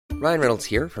Ryan Reynolds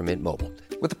here from Mint Mobile.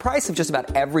 With the price of just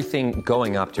about everything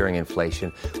going up during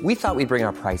inflation, we thought we'd bring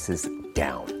our prices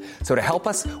down. So to help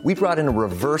us, we brought in a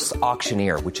reverse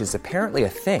auctioneer, which is apparently a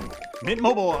thing. Mint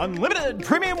Mobile Unlimited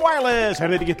Premium Wireless. How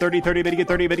to get 30, 30, bit to get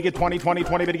 30, bit to get 20, 20,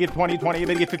 20, bit to get 20, 20,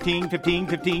 bit to get 15, 15,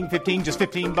 15, 15, just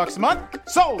 $15 a month?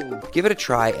 Sold! Give it a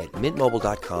try at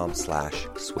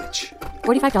mintmobile.com/switch.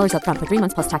 $45 up front for 3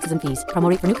 months plus taxes and fees. Promo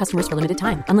rate for new customers for limited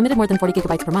time. Unlimited more than 40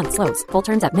 gigabytes per month. Slows full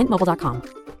terms at mintmobile.com.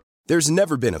 There's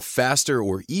never been a faster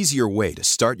or easier way to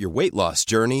start your weight loss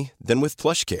journey than with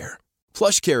PlushCare.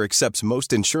 PlushCare accepts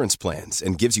most insurance plans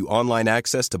and gives you online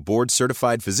access to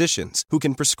board-certified physicians who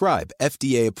can prescribe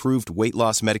FDA-approved weight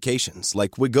loss medications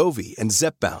like Wegovy and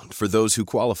Zepbound for those who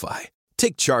qualify.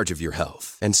 Take charge of your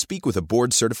health and speak with a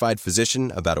board-certified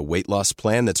physician about a weight loss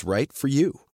plan that's right for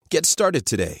you. Get started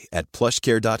today at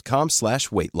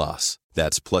plushcare.com/weight loss.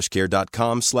 That's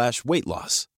plushcare.com/weight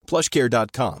loss.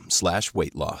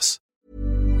 plushcare.com/weight loss.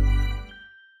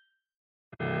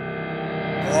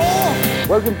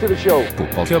 Welcome to the show.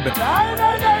 Voetbalclub.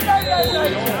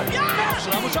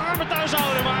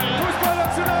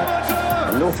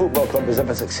 No football club is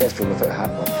ever successful without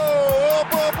handball.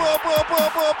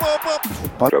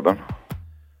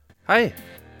 Hei.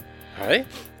 Hei.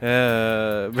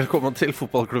 Velkommen til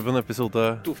fotballklubben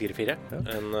episode 244.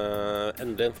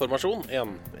 Endelig informasjon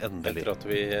igjen. Endelig. Etter at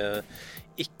vi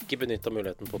ikke benyttet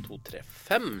muligheten på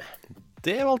 235.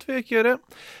 Det valgte vi ikke gjøre.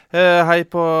 Hei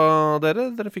på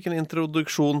dere. Dere fikk en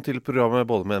introduksjon til programmet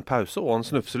både med en pause og en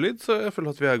snufselyd, så jeg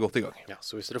føler at vi er godt i gang. Ja,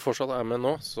 så hvis dere fortsatt er med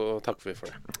nå, så takker vi for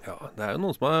det. Ja, det er jo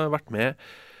noen som har vært med.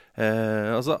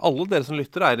 Altså, alle dere som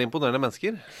lytter er imponerende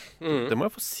mennesker. Det må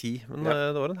jeg få si. Men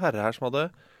det var en herre her som hadde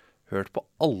hørt på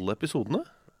alle episodene.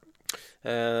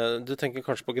 Du tenker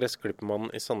kanskje på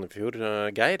gressklippermannen i Sandefjord,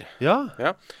 Geir?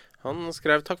 Ja. Han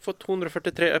skrev takk for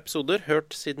 243 episoder,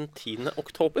 hørt siden 10.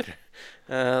 oktober.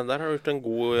 Der har du gjort en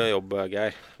god jobb,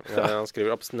 Geir. Han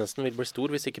skriver abstinensen vil bli stor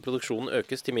hvis ikke produksjonen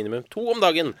økes til minimum 2 om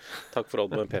dagen. Takk for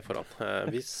alt med P foran.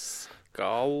 Vi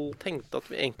tenkte at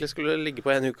vi egentlig skulle ligge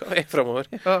på en uke fremover.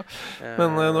 Ja,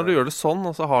 men når du gjør det sånn,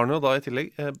 så har han jo da i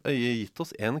tillegg gitt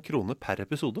oss 1 krone per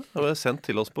episode, og sendt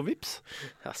til oss på Vips.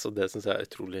 Ja, så det synes jeg er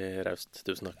utrolig raust.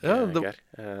 Tusen takk, Geir.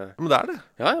 Men det er det.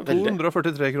 Ja, veldig.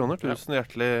 243 kroner. Tusen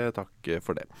hjertelig takk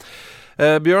for det.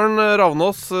 Bjørn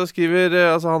Ravnås skriver,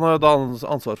 altså han har jo da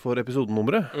ansvar for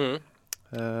episodenummeret.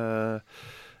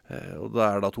 Og det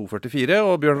er da 244,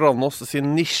 og Bjørn Ravnås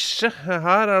sin nisje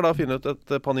her er da å finne ut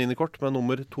et Panini-kort med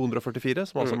nummer 244,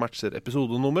 som altså matcher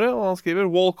episodenummeret, og han skriver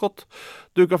Walcott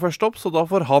duket først opp, så da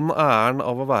får han æren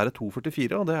av å være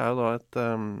 244, og det er jo da et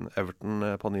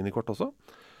Everton Panini-kort også.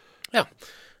 Ja,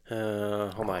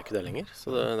 han er ikke det lenger,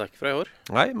 så det er ikke fra i år.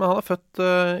 Nei, men han er født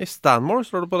i Stanmore,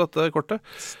 står det på dette kortet.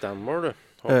 Stanmore, du.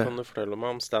 Hva kan du fortelle meg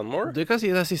om Stanmore? Det kan jeg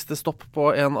si det er siste stopp på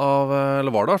en av,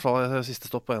 eller var det i hvert fall siste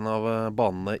stopp på en av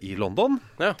banene i London.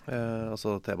 Ja.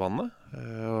 Altså T-banene.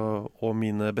 Og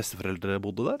mine besteforeldre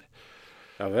bodde der.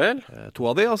 Ja vel. 2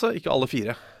 av de, altså, ikke alle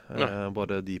 4.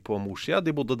 Bare de på morssida.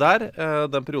 De bodde der,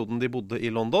 den perioden de bodde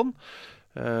i London,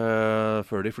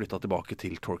 før de flyttet tilbake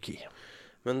til Torquay.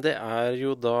 Men det er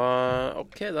jo da,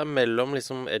 ok, det er mellom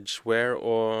liksom Edgware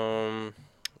og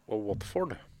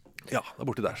Watford. Ja, det er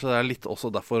borti der, så det er litt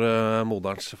også derfor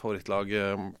moderns favorittlag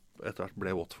etter hvert ble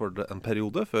Watford en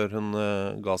periode, før hun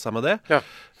ga seg med det,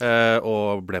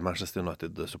 og ble Manchester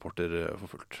United-supporter for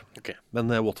fullt. Okay.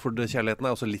 Men Watford-kjærligheten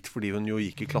er også litt fordi hun jo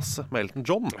gikk i klasse med Elton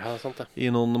John sant,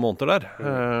 i noen måneder der.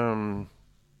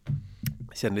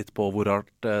 Kjenner litt på hvor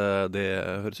rart det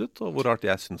høres ut, og hvor rart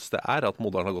jeg synes det er at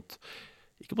moderen har gått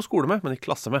ikke på skole med, men i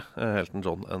klasse med Elton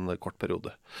John en kort periode.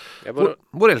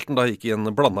 Hvor Elton da gikk i en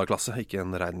blandet klasse, ikke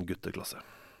en ren gutteklasse.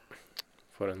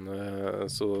 For en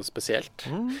så spesielt.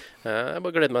 Jeg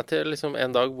bare gleder meg til liksom,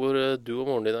 en dag hvor du og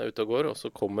moren din er ute og går, og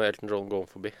så kommer Elton John gående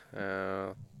forbi.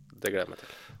 Det gleder jeg meg til.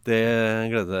 Det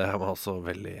gleder jeg meg også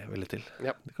veldig, veldig til.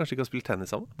 Ja. Kanskje ikke å spille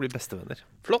tennis sammen, bli bestevenner.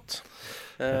 Flott.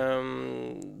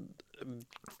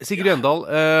 Sigrid Jøndal,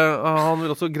 han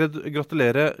vil også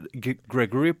gratulere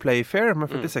Gregory Playfair med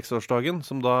 46-årsdagen,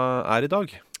 som da er i dag.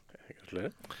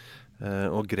 Gratulerer.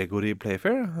 Og Gregory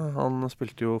Playfair, han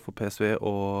spilte jo for PSV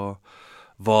og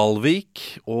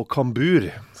Valvik og Kambur,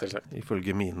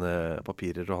 ifølge mine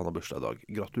papirer, og han har bursdag i dag.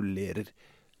 Gratulerer,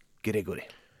 Gregory.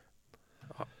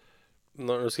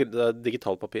 Når du skriver, det er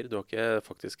digitalt papir. Du har ikke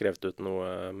faktisk skrevet ut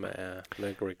noe med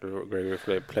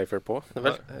Gregory Playfair på,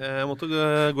 vel? Jeg måtte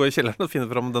gå i kjelleren og finne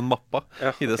frem den mappa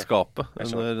i det skapet.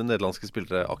 Når nederlandske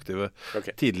spillere aktive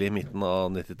tidlig i midten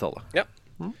av 90-tallet. Ja,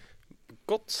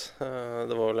 godt.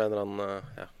 Det var vel en eller annen,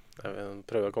 jeg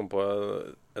prøver å komme på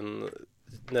en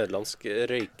nederlandsk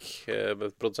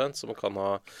røykprodusent som kan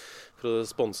ha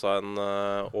sponset en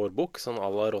årbok, sånn à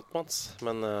la Rottmans,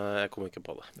 men jeg kom ikke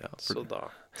på det. Ja, så da,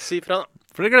 si fra da.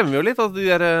 For det glemmer vi jo litt, at de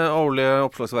der årlige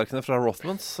oppslagsverkene fra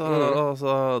Rothmans,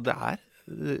 altså, det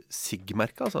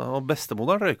sigmerket, altså. Og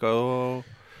bestemoderen røyka jo,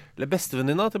 eller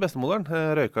bestevenninna til bestemoderen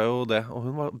røyka jo det, og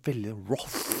hun var veldig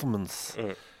Rothmans.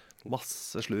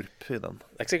 Masse slurp i den.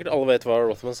 Det ikke sikkert alle vet hva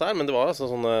Rothmans men det var altså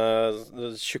sånne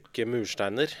tjukke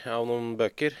mursteiner av noen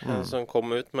bøker som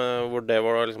kom ut med, hvor det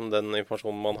var liksom den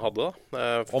informasjonen man hadde da.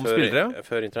 Om spillere?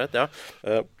 Før internett, ja.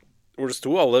 Hvor det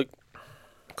sto alle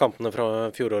kampene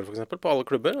fra fjoråret for eksempel, på alle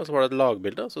klubber, og så var det et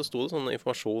lagbilde, og så sto det sånn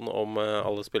informasjon om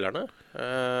alle spillerne.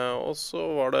 Og så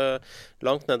var det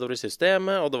langt nedover i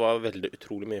systemet, og det var veldig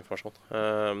utrolig mye informasjon.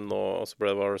 Nå så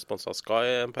ble det respons av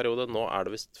Sky en periode. Nå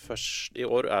det visst i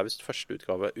år visst første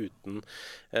utgave uten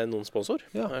noen sponsor.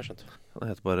 Ja, jeg skjønte.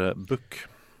 Det heter bare Book.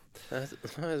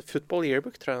 Football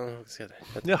Yearbook, tror jeg faktisk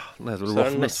heter. Ja, det heter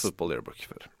Rothmans Football Yearbook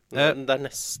før. Det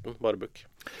nesten bare Book.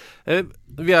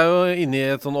 Vi jo inne i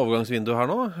et sånn overgangsvindu her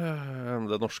nå.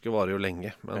 Det norske varer jo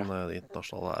lenge, men det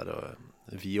internasjonale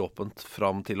vidåpent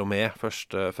fram til og med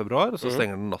 1. februar, og så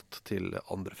stenger den natt til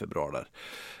 2. februar der.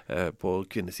 På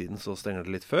kvinnesiden så stenger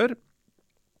det litt før,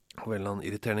 av en eller annen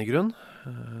irriterende grunn,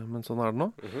 men sånn det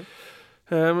nå.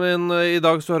 Men i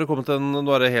dag så har det kommet nå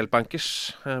det helt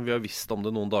bankers. Vi har visst om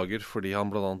det noen dager, fordi han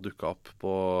blant annet dukket opp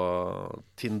på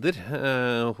Tinder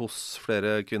hos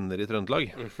flere kvinner i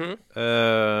Trøndelag.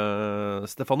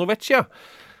 Stefano Vecchia,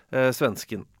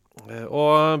 svensken.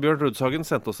 Og Bjørn Ruddshagen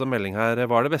sendte oss en melding her.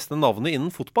 Hva det beste navnet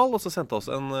innen fotball? Og så sendte oss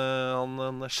en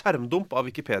skjermdump av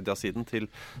Wikipedia-siden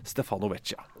til Stefano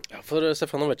Vecchia. Ja, for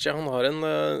Stefano Vecchia, han har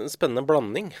en spennende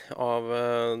blanding av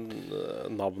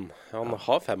navn. Han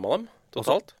har 5 av dem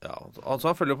totalt. Altså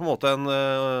han følger på en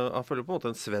måte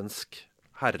en svensk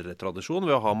herretradisjon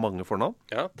ved å ha mange fornavn.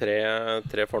 Ja,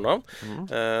 tre fornavn.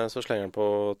 Så slenger han på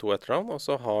 2 etternavn, og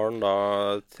så har han da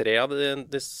 3 av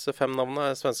disse 5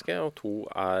 navnene svenske, og 2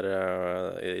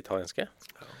 italienske.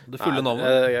 Det fulle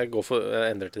navnet? Jeg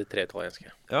endrer til de 3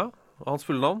 italienske. Ja, hans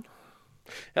fulle navn?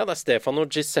 Ja, det Stefano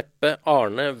Giuseppe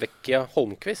Arne Vecchia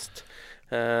Holmqvist.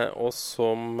 Og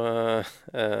som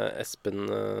Espen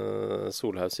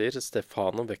Solhaug sier,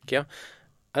 Stefano Vecchia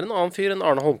en annen fyr enn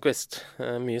Arne Holmqvist.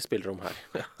 Mye spillerom her.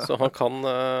 Så han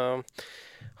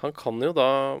kan jo da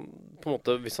på en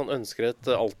måte, hvis han ønsker et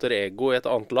alter ego i et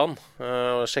annet land,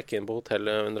 og sjekke inn på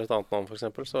hotellet under et annet navn for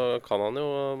eksempel, så kan han jo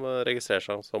registrere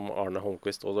seg som Arne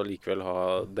Holmqvist og likevel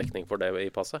ha dekning for det i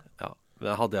passet. Ja.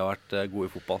 Hadde jeg vært god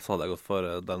i fotball, så hadde jeg gått for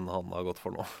den han har gått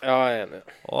for nå. Ja, jeg enig.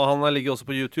 Og han ligger også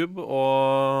på YouTube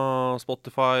og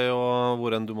Spotify og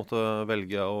hvor enn du måtte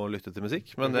velge å lytte til musikk.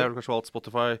 Men det vel kanskje valgt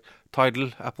Spotify,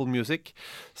 Tidal, Apple Music.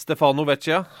 Stefano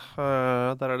Vecchia.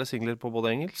 Der det singler på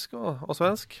både engelsk og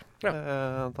svensk. Ta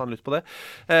en lytt på det.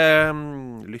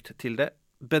 Lytt til det.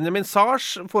 Benjamin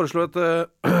Sars foreslo et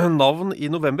navn i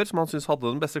november som han synes hadde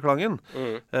den beste klangen.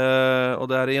 Og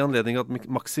det i anledning at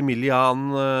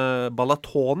Maximilian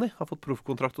Ballatoni har fått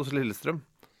proffkontrakt hos Lillestrøm.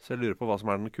 Så jeg lurer på hva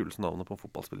som den kuleste navnet på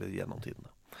fotballspiller gjennom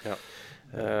tidene. Ja.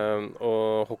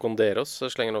 Og Håkon Deros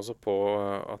slenger også på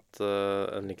at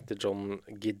en link til John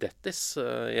Guidettis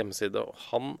hjemmeside.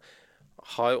 Han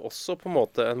har jo også på en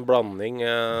måte en blanding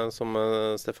som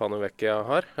Stefano Vecchia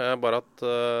har. Bare at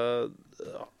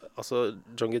altså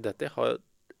John Guidetti har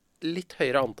litt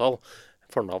høyere antall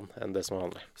fornavn enn det som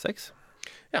vanlig. 6?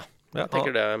 Ja, jeg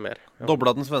tenker det mer. Ja.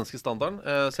 Dobla den svenske standarden.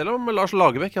 Selv om Lars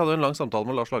Lagerbäck, jeg hadde en lang samtale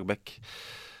med Lars Lagerbäck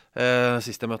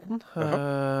sist jeg møtte den.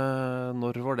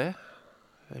 Når var det?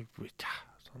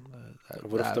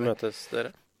 Hvor ofte møtes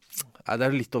dere? Nei, det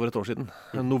litt over et år siden.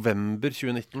 November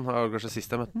 2019 har kanskje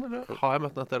sist jeg møtte den, eller har jeg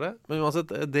møtt den etter det? Men uansett,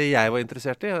 det jeg var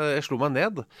interessert i, jeg slo meg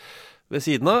ned ved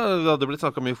siden av. Det hadde blitt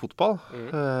snakket mye fotball.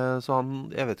 Så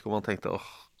jeg vet ikke om han tenkte,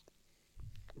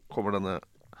 kommer denne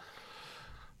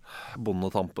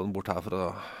bondetampen bort her for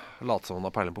å late som han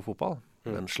har peiling på fotball?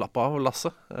 Men slapp av,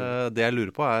 Lasse. Det jeg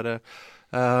lurer på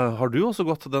har du også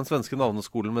gått den svenske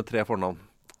navneskolen med 3 fornavn?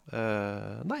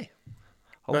 Nei.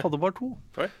 Han hadde bare 2.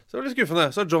 Så det var litt skuffende.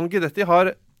 Så John Guidetti har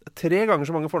 3 ganger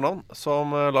så mange fornavn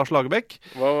som Lars Lagerbäck.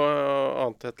 Hva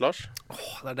annet het Lars?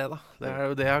 Det det da. Det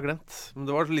jo det jeg har glemt. Men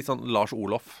det var litt sånn Lars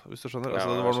Olof, hvis du skjønner.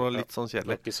 Altså, det var noe litt sånn kjedelig.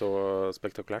 Det var ikke så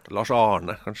spektakulært. Lars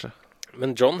Arne, kanskje.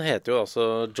 Men John heter jo altså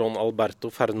John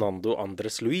Alberto Fernando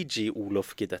Andres Luigi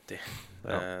Olof Guidetti.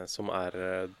 Som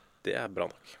det bra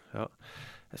nok. Ja.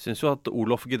 Jeg synes jo at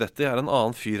Olof Guidetti en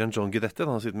annen fyr enn John Guidetti,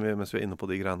 da, siden mens vi inne på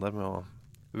de greiene der med å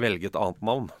velge et annet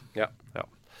navn. Ja.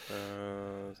 Så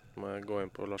må jeg gå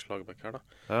inn på Lars Lagerbäck her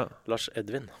da. Lars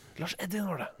Edvin. Lars Edvin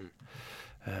var det.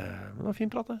 Men det var fin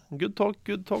prat, det. Good talk.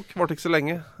 Varte ikke så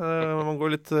lenge. Man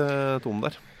går litt tom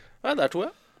der. Nei, der tror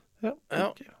jeg. Ja. Ja.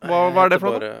 Hva er det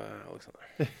for noe? Alexander.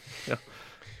 Ja.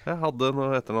 Jeg hadde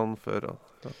noe etternavn før.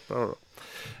 Ja, det var det.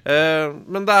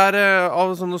 Men det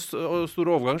av sånne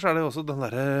store overganger så det også den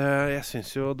der, jeg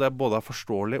synes jo det både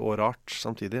forståelig og rart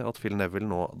samtidig at Phil Neville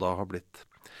nå da har blitt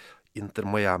Inter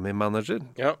Miami-manager.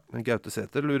 Ja. Gaute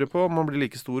Sæther lurer på om han blir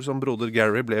like stor som broder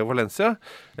Gary ble i Valencia,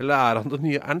 eller han det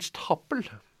nye Ernst Happel?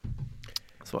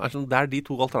 Så det de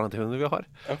to alternativene vi har.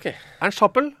 Ok. Ernst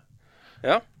Happel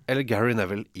Ja. eller Gary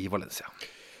Neville i Valencia?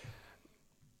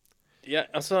 Ja,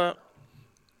 altså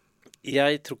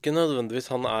jeg tror ikke nødvendigvis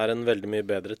han en veldig mye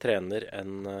bedre trener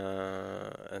enn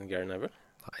Gary Neville.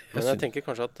 Nei, Men jeg tenker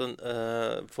kanskje at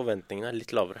forventningene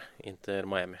litt lavere inntil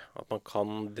Miami. At man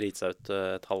kan drite seg ut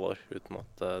et halvår uten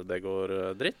at det går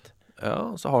dritt.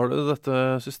 Ja, så har du dette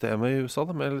systemet i USA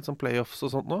da, med litt sånn playoffs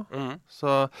og sånt nå. Så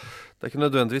det ikke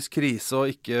nødvendigvis krise å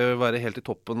ikke være helt i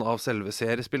toppen av selve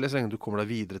seriespillet, så lenge du kommer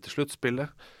deg videre til sluttspillet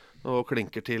og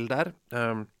klinker til der.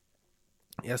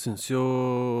 Jeg synes jo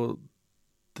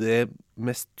det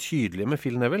mest tydelige med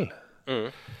Phil Neville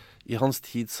i hans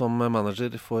tid som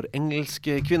manager for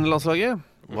engelske kvinnelandslaget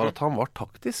var at han var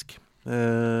taktisk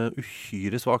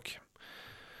uhyre svak.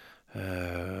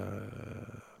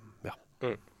 Ja.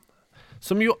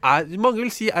 Som jo mange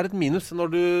vil si et minus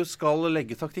når du skal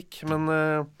legge taktikk,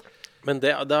 Men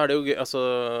da det jo gøy, altså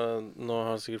nå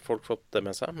har sikkert folk fått det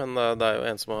med seg, men det jo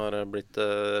en som har blitt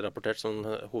rapportert som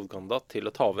hovedkandidat til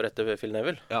å ta over etter Phil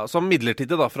Neville. Ja, som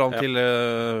midlertidig da, fram til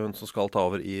hun som skal ta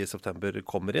over i september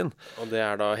kommer inn. Og det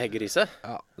da Hegge Riise.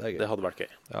 Ja, det gøy. Det hadde vært gøy.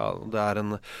 Ja, det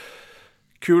en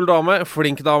kul dame,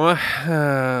 flink dame,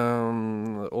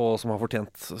 og som har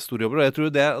fortjent store jobber. Og jeg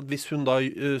tror det at hvis hun da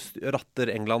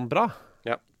ratter England bra,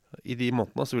 i de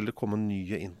månedene så vil det komme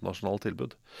nye internasjonale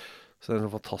tilbud. Så det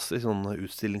en fantastisk sånn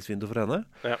utstillingsvindu for henne.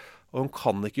 Ja. Og hun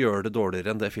kan ikke gjøre det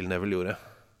dårligere enn det Phil Neville gjorde.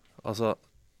 Altså,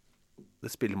 det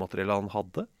spillematerialet han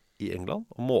hadde i England,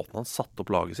 og måten han satte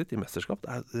opp laget sitt i mesterskap,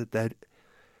 det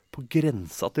på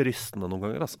grensa til rystende noen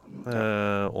ganger, altså.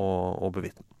 Og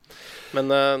bevitne. Men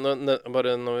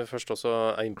bare når vi først også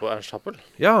inne på Ernst Happel.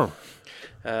 Ja.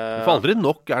 Vi får aldri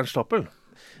nok Ernst Happel.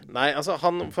 Nei, altså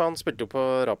han spilte jo på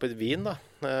Rapid Wien da,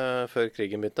 før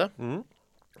krigen begynte.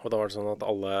 Og da var det sånn at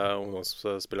alle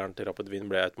ungdomsspillerne til Rapid Wien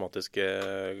ble automatisk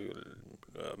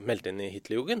meldt inn i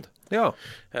Hitlerjugend. Ja.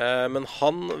 Men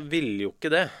han ville jo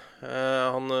ikke det.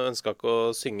 Han ønsket ikke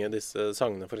å synge disse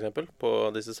sangene for eksempel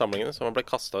på disse samlingene, så han ble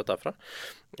kastet ut derfra.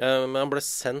 Men han ble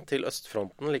sendt til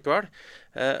Østfronten likevel.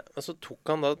 Og så tok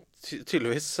han da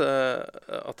tydeligvis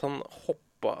at han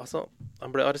hoppet, altså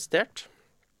han ble arrestert.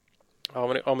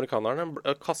 Amerikanerne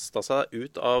kastet seg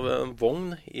ut av en vogn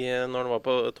når han var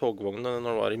på togvognen når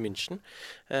han var i München,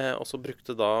 og så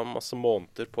brukte da masse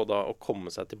måneder på da å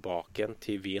komme seg tilbake igjen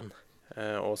til Wien,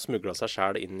 og smuglet seg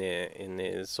selv inn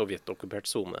i sovjetokkupert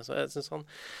zone. Så jeg synes han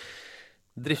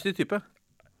driftig type.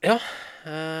 Ja,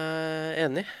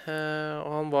 enig.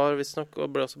 Og han var visstnok, og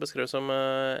ble også beskrevet som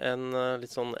en litt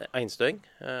sånn einstøing.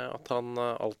 At han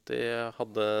alltid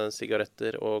hadde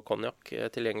sigaretter og konjakk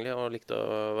tilgjengelig, og likte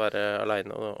å være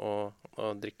alene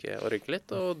og drikke og røyke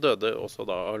litt, og døde også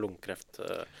da av lungekreft,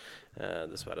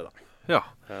 dessverre da. Ja.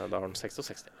 Da var han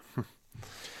 66.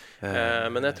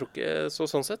 Men jeg tror ikke,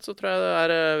 sånn sett så tror jeg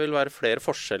det vil være flere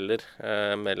forskjeller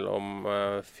mellom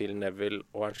Phil Neville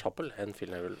og Ernst Happel enn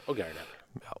Phil Neville og Gary Neville.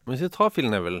 Ja, men hvis vi tar Phil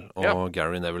Neville og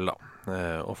Gary Neville da,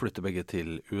 og flytter begge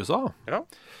til USA,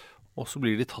 og så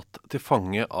blir de tatt til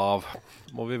fange av,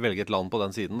 må vi velge et land på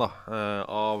den siden da,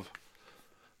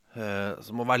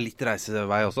 som må være litt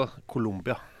reisevei også,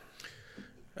 Colombia.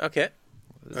 Ok.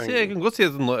 Jeg kan godt si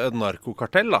et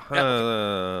narkokartell da,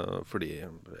 fordi,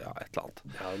 et eller annet.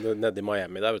 Ja, nede i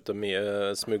Miami der, vet du,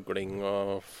 mye smugling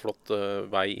og flott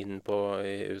vei inn på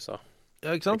i USA.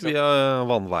 Ja, ikke sant? Via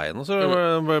vannveien, og så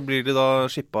blir de da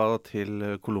skippet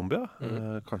til Colombia,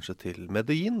 kanskje til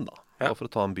Medellin da, for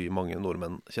å ta en by mange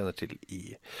nordmenn kjenner til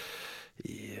i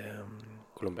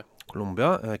Colombia.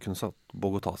 Jeg kunne sagt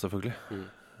Bogotá selvfølgelig.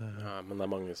 Ja, men det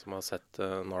mange som har sett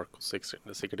Narcos,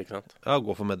 sikkert ikke sant? Ja, gå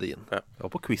for Medellin. Jeg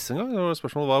var på quiz en gang, det var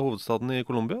spørsmålet hva hovedstaden i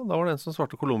Colombia. Da var det en som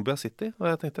svarte Colombia City, og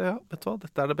jeg tenkte, vet du hva,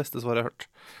 dette det beste svaret jeg har hørt.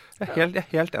 Jeg er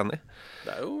helt enig.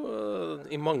 Det jo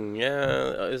i mange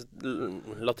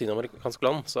latinamerikanske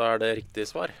land så det riktig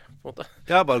svar, på en måte.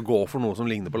 Ja, bare gå for noe som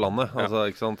ligner på landet. Altså,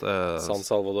 ikke sant? San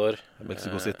Salvador.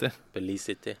 Mexico City. Belize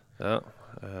City. Ja,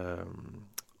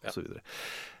 og så videre.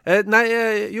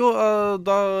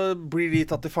 Da blir de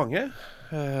tatt til fange,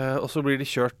 og så blir de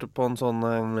kjørt på en sånn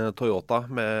Toyota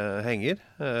med henger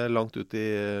langt ut i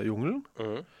jungelen.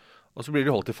 Og så blir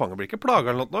de holdt til fange. Blir ikke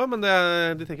plaget eller noe, men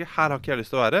de tenker, her har ikke jeg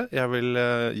lyst til å være. Jeg vil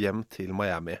hjem til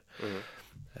Miami.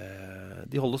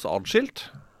 De holdes adskilt.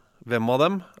 Hvem av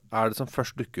dem er det som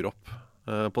først dukker opp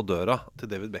på døra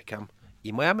til David Beckham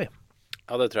i Miami?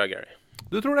 Ja, det tror jeg Gary.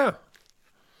 Du tror det?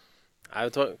 Nei,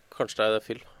 vet du hva? Kanskje det er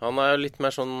Phil. Han er jo litt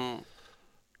mer sånn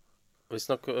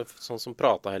visstnok sånn som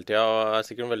prater hele tiden, og er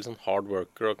sikkert en veldig sånn hard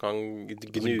worker og kan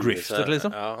gnue grifter,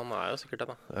 liksom? Ja, han er jo sikkert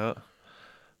det, da. Ja.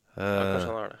 Kanskje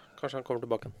han er det. Kanskje han kommer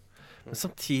tilbake. Men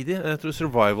samtidig, jeg tror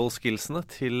survival-skillsene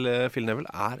til Phil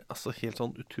Neville er altså helt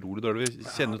sånn utrolig dårlig. Vi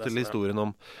kjenner jo til historien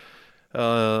om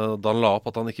da han la opp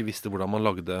at han ikke visste hvordan man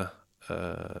lagde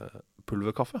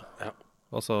pulverkaffe. Ja.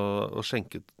 Altså å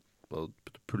skjenke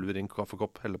pulver i en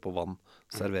kaffekopp, helle på vann,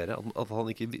 servere. At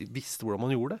han ikke visste hvordan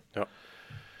man gjorde det. Ja.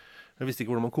 Jeg visste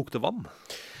ikke hvordan man kokte vann.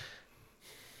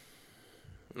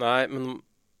 Nei, men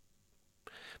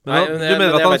du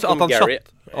mener at han kjatt?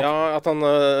 Ja, at han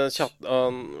kjatt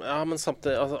ja, men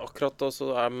samtidig altså, akkurat også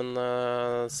men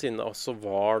siden det også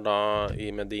var da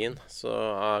i Medin, så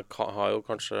har jo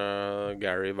kanskje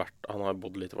Gary han har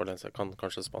bodd litt i Valencia, kan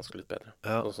kanskje spansk litt bedre.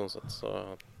 Ja. Og sånn sett,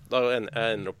 så da jeg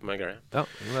ender opp med Gary. Ja,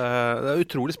 det er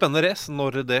utrolig spennende race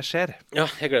når det skjer. Ja,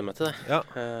 jeg gleder meg til det. Ja.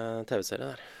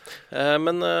 TV-serie der.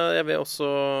 Men jeg vil også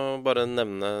bare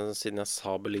nevne, siden jeg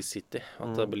sa Belize City,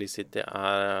 at Belize City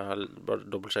er bare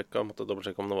måtte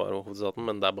dobbeltsjekke om det var hovedstaden,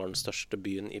 men det er bare den største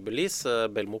byen i Belize.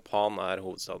 Belmopan er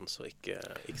hovedstaden, så ikke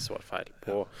svar feil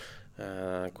på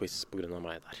quiz på grunn av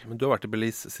meg der. Men du har vært i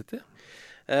Belize City?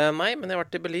 Nei, men jeg har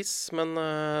vært i Belize, men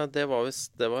det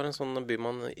var en sånn by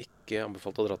man ikke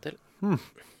anbefalte å dra til.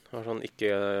 Det var sånn,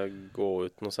 ikke gå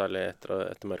ut noe særlig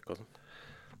etter mørket og sånn.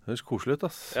 Det høres koselig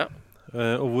ut, ass. Ja.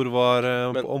 Og hvor var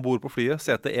ombord på flyet?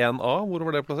 Sete 1A, hvor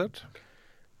var det plassert?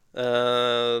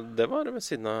 Det var ved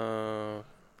siden av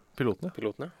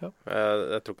Pilotene. Ja.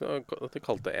 Jeg tror ikke at de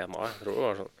kalte det 1A. Jeg tror det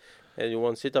var sånn You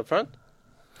want to sit up front?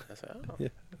 Jeg sa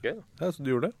ja, gøy da. Ja, så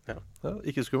du gjorde det? Ja.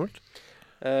 Ikke skummelt?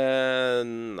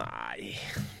 Nei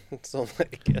sånn,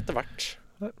 ikke etter hvert.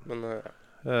 Men ja.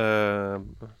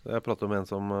 Jeg pratet med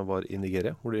en som var i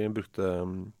Nigeria, hvor de brukte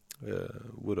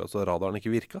hvor altså radaren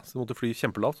ikke virka, så de måtte fly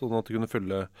kjempelavt, sånn at de kunne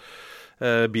følge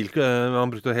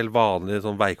han brukte helt vanlig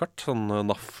sånn veikart, sånn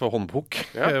NAF håndbok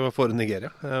for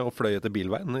Nigeria, og fløy etter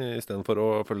bilveien i stedet for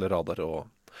å følge radar og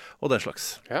den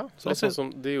slags. Ja, sånn som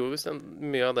de gjorde visst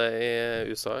mye av det i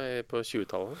USA på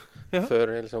 20-tallet,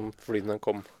 før liksom flyene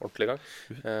kom ordentlig i gang.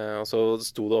 Og så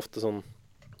sto det ofte sånn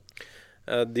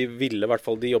de ville i hvert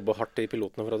fall, de jobbet hardt i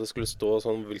pilotene for at det skulle stå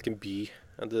sånn hvilken by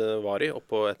det var i,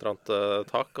 oppå et eller annet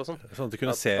tak og sånn. Sånn at de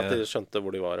kunne se... At de skjønte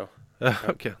hvor de var. Ja,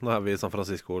 ok. Nå er vi i San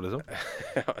Francisco, liksom.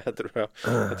 Ja, jeg tror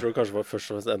det kanskje var først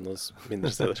og fremst enda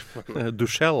mindre steder.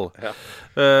 Duchel. Ja.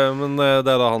 Men det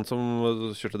er da han som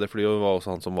kjørte det flyet, og var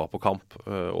også han som var på kamp,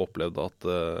 og opplevde at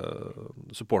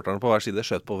supporterne på hver side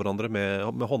skjøt på hverandre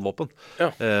med håndvåpen. Ja.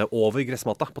 Over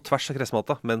gressmatta, på tvers av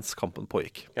gressmatta, mens kampen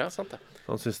pågikk. Ja, sant det.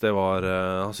 Han syntes det var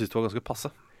ganske passe.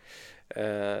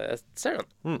 Jeg ser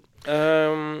den.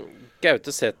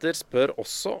 Gaute Sæther spør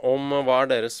også om hva er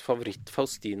deres favoritt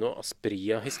Faustino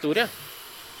Asprilla-historie.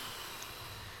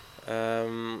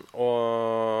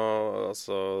 Og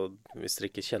altså, hvis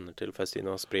dere ikke kjenner til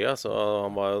Faustino Asprilla, så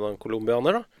han var jo en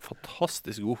colombianer da.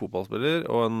 Fantastisk god fotballspiller,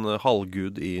 og en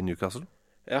halvgud i Newcastle.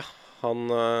 Ja, han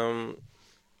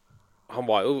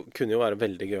kunne jo være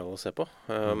veldig gøyal å se på,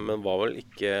 men var vel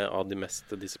ikke av de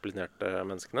mest disiplinerte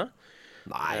menneskene.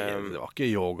 Nei, det var ikke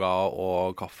yoga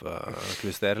og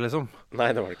kaffekluster, liksom. Nei,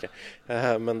 det var det ikke.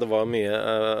 Men det var mye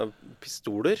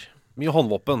pistoler. Mye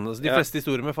håndvåpen. Altså, de fleste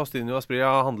historier med Faustino Asprilla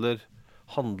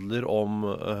handler om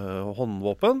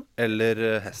håndvåpen eller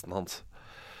hesten hans.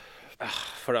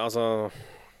 For det, altså...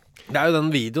 Det er jo den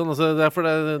videoen, altså, det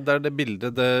er det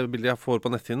bildet jeg får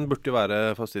på netthinnen, burde jo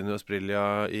være Faustino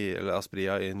Asprilla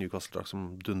i Newcastle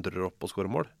som dundrer opp og skårer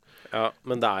mål. Ja,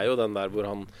 men det er jo den der hvor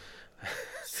han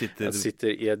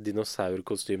sitter i et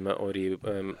dinosaurkostyme og rir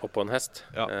oppå en hest,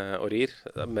 og rir,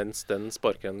 mens den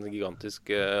sparker en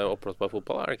gigantisk oppblåsbar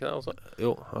fotball, er det ikke det også?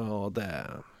 Jo, og det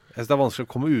er vanskelig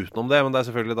å komme utenom det, men det er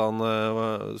selvfølgelig da han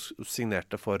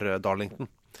signerte for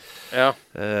Darlington. Ja.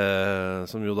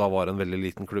 Som jo da var en veldig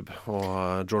liten klubb,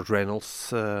 og George Reynolds,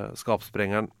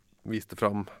 skapsprengeren, viste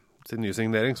fram sin nye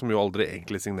signering, som jo aldri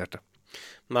egentlig signerte.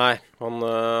 Nei, jeg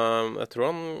vet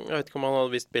ikke om han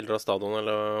hadde vist bilder av stadion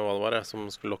eller hva det var, som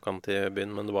skulle lokke han til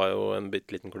byen, men det var jo en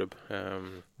bitte liten klubb.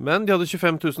 Men de hadde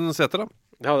 25 000 seter da.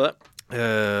 De hadde det.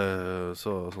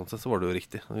 Sånn sett så var det jo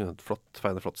riktig.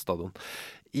 Flott stadion.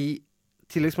 I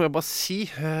tillegg må jeg bare si,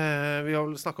 vi har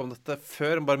vel snakket om dette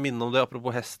før, bare minne om det,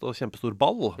 apropos hest og kjempestor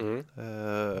ball.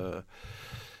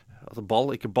 Altså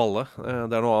ball, ikke balle.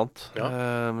 Det noe annet. Ja.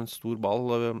 Men stor ball.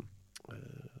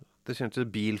 Det kjenner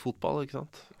til bilfotball, ikke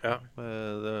sant? Ja.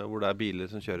 Hvor det biler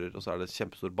som kjører, og så det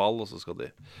kjempestor ball, og så skal de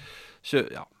kjøre.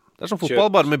 Ja, det som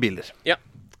fotball, bare med biler. Ja.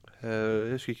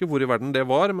 Jeg husker ikke hvor i verden det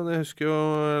var, men jeg husker jo,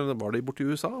 det var det borte i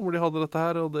USA, hvor de hadde dette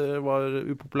her, og det var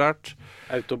upopulært.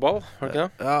 Autoball, var det ikke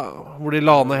det? Ja, hvor de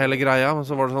la ned hele greia, men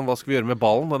så var det sånn, hva skal vi gjøre med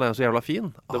ballen? Den jo så jævla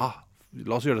fin. La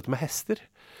oss gjøre dette med hester.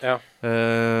 Ja.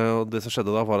 Og det som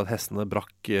skjedde da var at hestene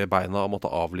brakk beina og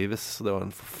måtte avlives. Så det var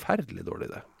en forferdelig dårlig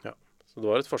idé. Ja. Så det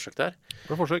var et forsøk der. Det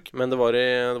var et forsøk. Men det var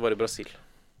i Brasil.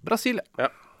 Brasil, ja.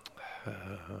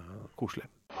 Koselig.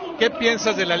 ¿Qué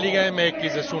piensas de la Liga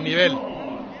MX, de su nivel?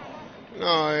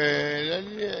 No,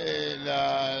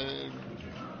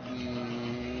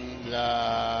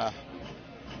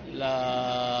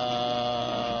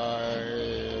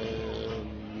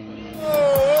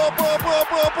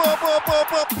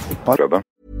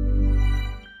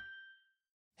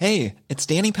 Hey, it's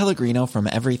Danny Pellegrino from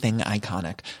Everything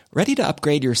Iconic. Ready to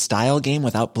upgrade your style game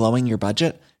without blowing your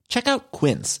budget? Check out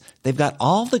Quince. They've got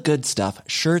all the good stuff,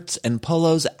 shirts and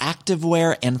polos,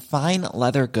 activewear, and fine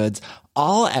leather goods,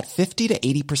 all at 50 to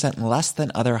 80% less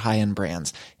than other high-end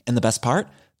brands. And the best part?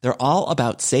 They're all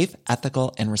about safe,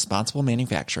 ethical, and responsible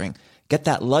manufacturing. Get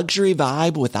that luxury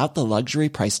vibe without the luxury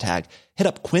price tag. Hit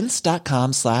up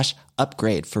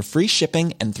quince.com/upgrade for free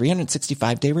shipping and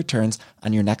 365-day returns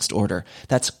on your next order.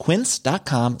 That's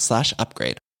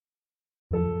quince.com/upgrade.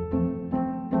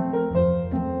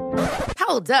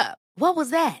 Hold up. What was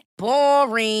that?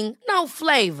 Boring. No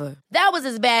flavor. That was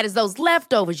as bad as those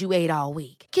leftovers you ate all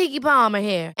week. Keke Palmer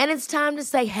here, and it's time to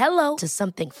say hello to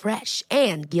something fresh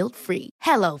and guilt-free.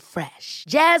 Hello Fresh.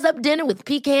 Jazz up dinner with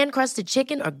pecan-crusted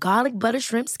chicken or garlic butter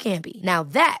shrimp scampi. Now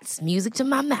that's music to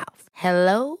my mouth.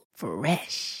 Hello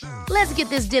Fresh. Let's get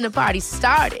this dinner party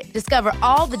started. Discover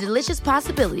all the delicious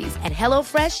possibilities at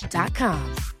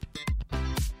hellofresh.com.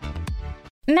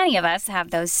 Many of us have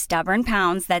those stubborn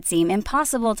pounds that seem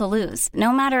impossible to lose,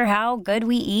 no matter how good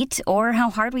we eat or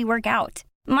how hard we work out.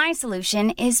 My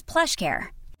solution is PlushCare.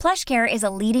 PlushCare is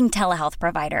a leading telehealth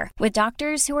provider with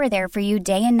doctors who are there for you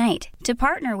day and night to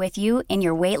partner with you in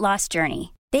your weight loss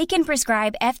journey. They can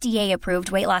prescribe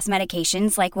FDA-approved weight loss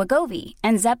medications like Wegovy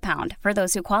and Zepbound for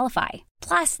those who qualify.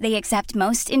 Plus, they accept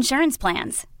most insurance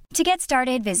plans. To get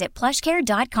started, visit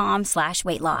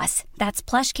plushcare.com/weightloss. That's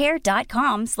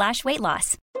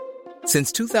plushcare.com/weightloss.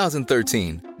 Since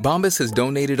 2013, Bombas has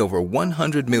donated over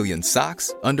 100 million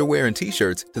socks, underwear, and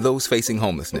T-shirts to those facing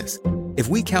homelessness. If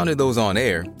we counted those on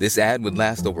air, this ad would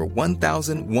last over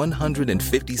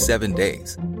 1,157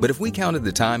 days. But if we counted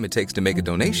the time it takes to make a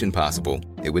donation possible,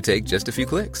 it would take just a few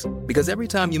clicks. Because every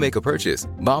time you make a purchase,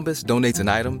 Bombas donates an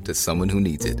item to someone who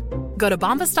needs it. Go to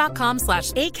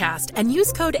bombas.com/ACAST and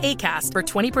use code ACAST for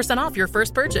 20% off your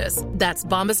first purchase. That's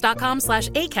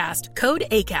bombas.com/ACAST, code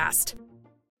ACAST.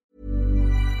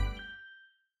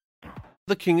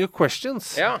 The King of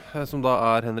Questions, ja. Som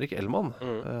da Henrik Ellmann.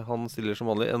 Han stiller som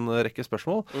vanlig en rekke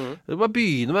spørsmål. Vi bare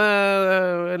begynner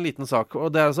med en liten sak,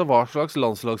 og det altså hva slags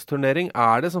landslagsturnering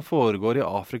det som foregår i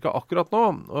Afrika akkurat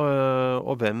nå,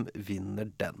 og hvem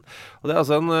vinner den? Og det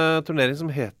altså en turnering som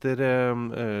heter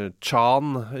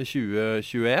CHAN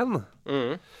 2021.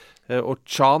 Og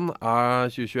CHAN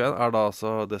 2021 da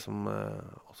altså det som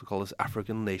også kalles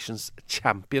African Nations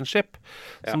Championship,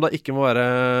 som da ikke må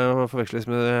være forveksles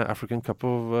med African Cup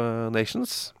of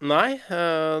Nations. Nei,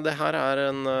 det her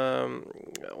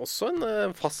også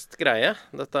en fast greie.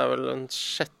 Dette vel den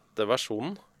 6.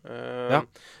 versjonen.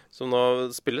 Som nå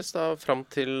spilles da frem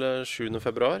til 7.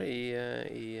 februar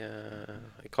i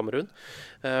Kamerun.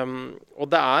 Og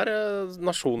det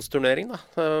nasjonsturnering da,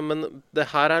 men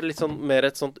det her litt sånn mer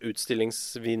et sånt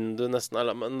utstillingsvindu nesten,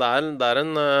 men det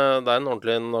en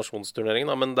ordentlig nasjonsturnering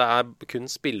da, men det kun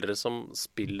spillere som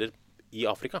spiller i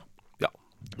Afrika. Ja,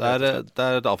 det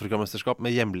et Afrikamesterskap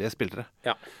med hjemlige spillere.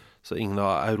 Ja. Så ingen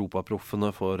av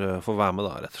europaproffene får være med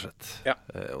da, rett og slett. Ja.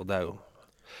 Og det jo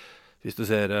hvis du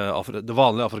ser det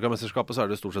vanlige Afrikamesterskapet, så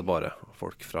det stort sett bare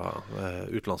folk fra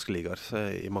utenlandske ligaer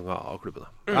i mange av klubbene.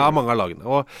 Ja, mange av lagene.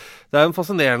 Og det en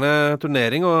fascinerende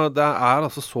turnering, og det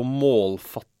altså så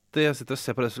målfattig. Jeg sitter og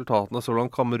ser på resultatene så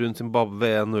langt. Kamerun,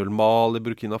 Zimbabwe 1-0, Mali,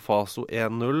 Burkina Faso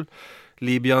 1-0,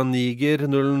 Libya, Niger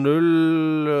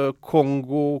 0-0,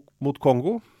 Kongo mot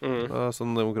Kongo,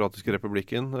 sånn demokratiske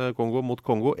republikken, Kongo mot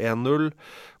Kongo 1-0,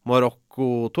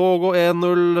 Marokko, Togo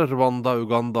 1-0, Rwanda,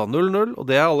 Uganda 0-0, og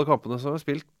det alle kampene som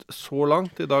spilt så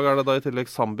langt. I dag det da i tillegg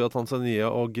Zambia, Tanzania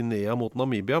og Guinea mot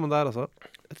Namibia, men det altså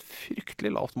et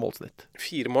fryktelig lavt målsnitt.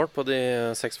 4 mål på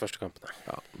de 6 første kampene.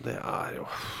 Ja, det jo...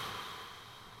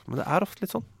 Men det ofte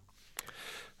litt sånn.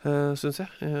 synes jeg.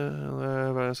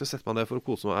 Når jeg skal sette meg ned for å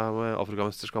kose meg med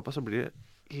Afrikamesterskapet, så blir det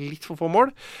litt for få mål.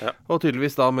 Ja. Og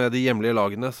tydeligvis da med de hjemlige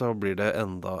lagene så blir det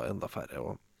enda færre.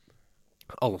 Og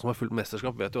alle som har fulgt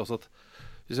mesterskap vet jo også at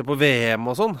hvis du ser på VM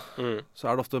og sånn, så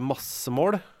er det ofte masse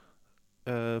mål.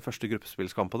 Første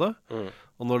gruppespillskampene.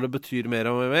 Og når det betyr mer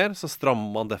og mer, så strammer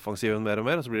man defensiven mer og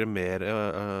mer, og så blir det mer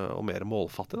og mer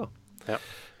målfattig da. Ja.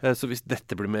 Så hvis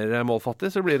dette blir mer målfattig,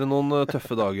 så blir det noen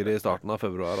tøffe dager i starten av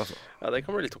februar, altså. Ja, det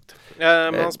kan bli litt tungt.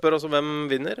 Men han spør også hvem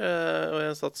vinner, og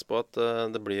jeg satser på at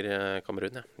det blir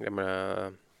Kamerun, gamle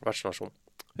vertsnasjon.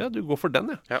 Ja, du går for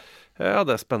den, ja. Ja,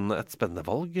 det er et spennende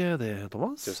valg, det,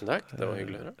 Thomas. Tusen takk, det var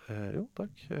hyggelig å høre. Jo,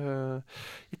 takk.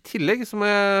 I tillegg,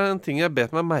 en ting jeg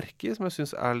bet meg merke i, som jeg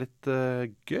synes er litt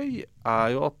gøy, er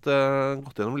jo at jeg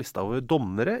gått gjennom lista over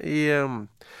dommere i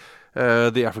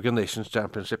The African Nations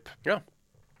Championship. Ja.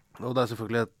 Og det er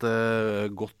selvfølgelig et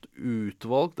godt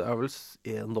utvalg. Det er vel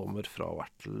en dommer fra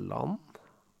hvert land,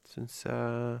 synes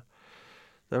jeg.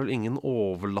 Det er vel ingen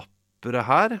overlappere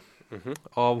her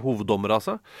av hoveddommere,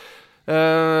 altså.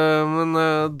 Men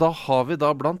da har vi da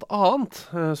blant annet,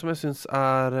 som jeg synes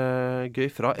er gøy,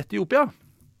 fra Etiopia.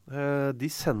 De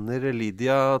sender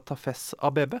Lydia Tafes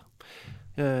Abebe,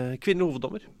 kvinnelig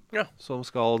hoveddommer, som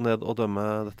skal ned og dømme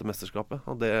dette mesterskapet.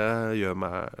 Og det gjør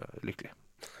meg lykkelig.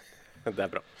 Det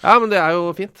er bra. Ja, men det er jo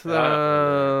fint.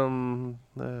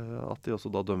 At de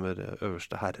også da dømmer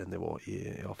øverste herrenivå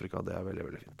i Afrika, det er veldig,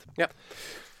 veldig fint. Ja.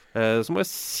 Så må jeg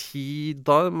si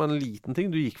da, med en liten ting,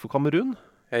 du gikk for Kamerun.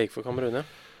 Jeg gikk for Kamerun, ja.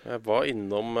 Jeg var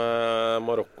innom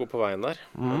Marokko på veien der,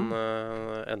 men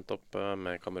endte opp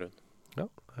med Kamerun. Ja,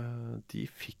 de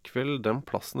fikk vel den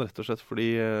plassen rett og slett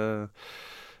fordi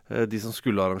de som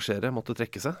skulle arrangere måtte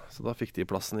trekke seg, så da fikk de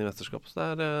plassen i mesterskap. Så det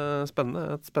er et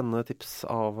spennende tips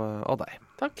av deg.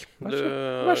 Takk.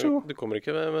 Vær så god. Du kommer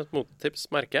ikke med et motetips,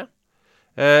 merker jeg.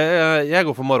 Jeg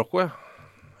går for Marokko, ja.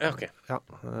 Ja, ok. Ja,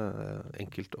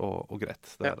 enkelt og greit.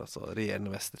 Det er altså regjerende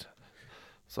mester.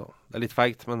 Så det er litt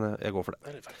feigt, men jeg går for det.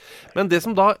 Men det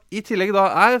som da i tillegg da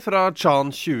er fra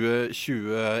Chan 2021,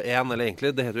 eller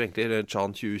egentlig, det heter jo egentlig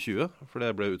Chan 2020, for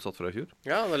det ble utsatt fra i fjor.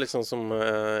 Ja, det er litt sånn som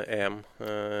EM,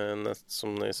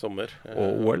 som i sommer. Og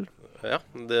OL. Ja,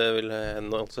 det vil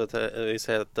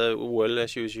hete OL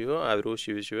 2020 og Euro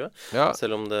 2020,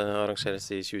 selv om det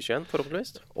arrangeres i 2021,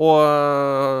 forhåpentligvis.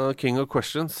 Og King of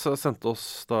Questions sendte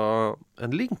oss da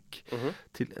en link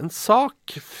til en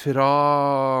sak fra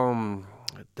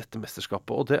dette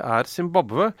mesterskapet, og det er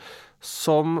Zimbabwe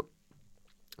som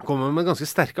kommer med ganske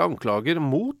sterke anklager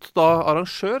mot da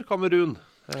arrangør Kamerun.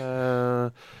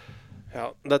 Ja,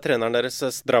 det er treneren deres,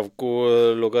 Zdravko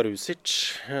Logarusic,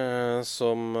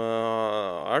 som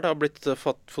er da blitt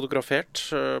fotografert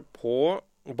på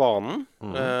banen.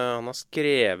 Han har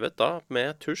skrevet da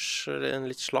med tusj, en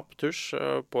litt slapp tusj,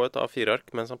 på et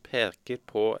A4-ark, mens han peker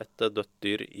på et dødt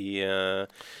dyr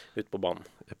ut på banen.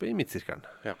 I midtsirkelen.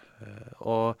 Ja.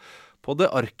 Og på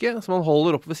det arket som han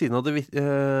holder opp ved siden av det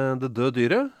døde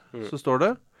dyret, så står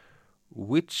det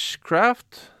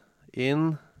Witchcraft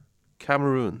in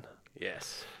Cameroon.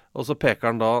 Yes. Og så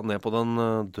peker han da ned på den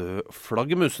døde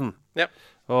flaggermusen. Ja.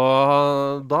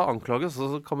 Og da anklages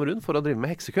altså Kamerun for å drive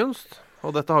med heksekunst.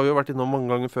 Og dette har vi jo vært innom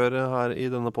mange ganger før her i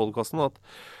denne podcasten, at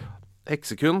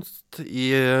heksekunst i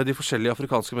de forskjellige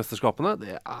afrikanske mesterskapene,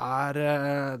 det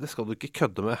skal du ikke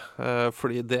kødde med,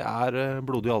 fordi det er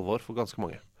blodig alvor for ganske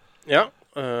mange. Ja,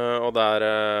 og det er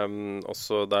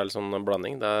også, det er litt sånn en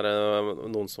blanding. Det er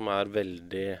noen som er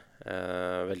veldig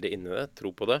inne i det,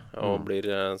 tror på det, og blir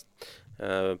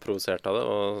provosert av det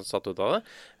og satt ut av det.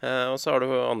 Og så har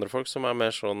du andre folk som er mer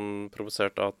sånn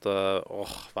provosert av at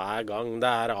hver gang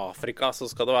det er Afrika, så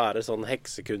skal det være sånn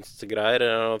heksekunstgreier,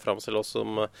 og fremstille oss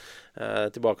som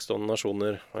tilbakestående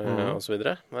nasjoner og så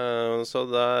videre. Så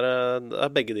det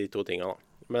er begge de to tingene da.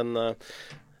 Men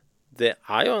det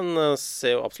er jo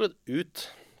ser jo absolutt ut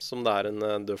som det er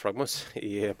en død flaggermus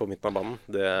på midten av banen.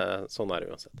 Sånn er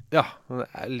det uansett. Ja, men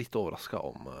jeg er litt overrasket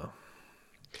om...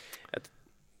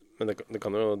 Men det kan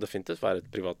jo definitivt være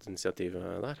et privat initiativ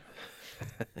der.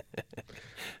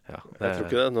 Ja, jeg tror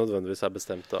ikke det nødvendigvis er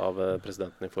bestemt av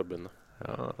presidenten i forbundet.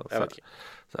 Ja, jeg vet ikke.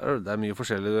 Det er mye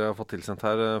forskjellig jeg har fått tilsendt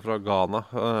her fra Ghana,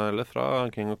 eller fra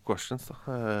King of Questions, da,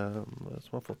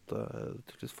 som har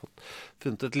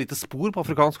funnet et lite spor på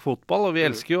afrikansk fotball, og vi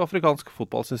elsker jo afrikansk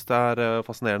fotball, synes det er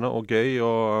fascinerende og gøy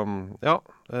og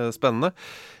spennende.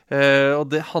 Og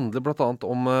det handler blant annet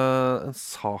om en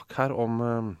sak her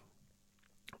om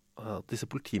disse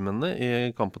politimennene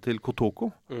i kampen til Kotoko.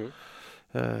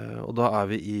 Og da er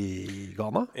vi i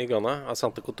Ghana. I Ghana,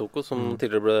 Asante Kotoko, som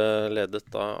tidligere ble ledet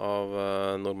da av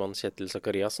nordmann Kjetil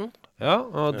Zakariasen. Ja,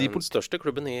 og den største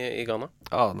klubben i Ghana.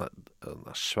 Ja, den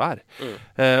er svær.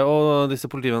 Og disse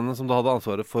politimennene som da hadde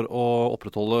ansvaret for å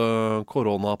opprettholde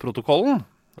koronaprotokollen,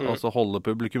 altså holde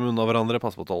publikum unna hverandre,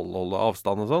 passe på å holde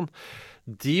avstand og sånn,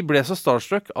 de ble så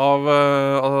starstruck av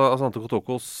Asante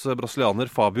Kotokos brasilianer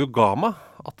Fabio Gama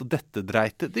at dette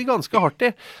dreite de ganske hardt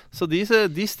i. Så de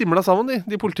stimla sammen,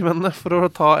 de politimennene, for å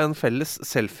ta en felles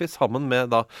selfie sammen med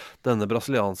da denne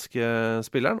brasilianske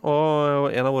spilleren.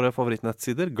 Og en av våre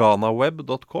favorittnettsider,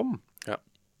 ganaweb.com,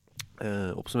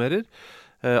 oppsummerer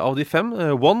av de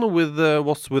 5, one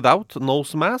was without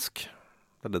nose mask.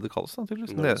 Det det kalles da,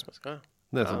 tydeligvis. Nose mask, ja,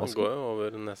 den går jo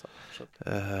over nesa.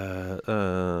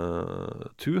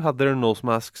 2 had their nose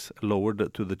masks lowered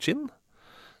to the chin,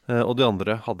 og de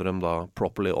andre hadde dem da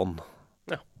properly on.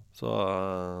 Ja. Så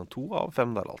 2 av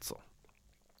 5 der altså.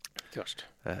 Ikke verst.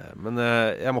 Men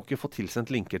jeg må ikke få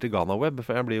tilsendt linker til GhanaWeb,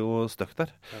 for jeg blir jo støkt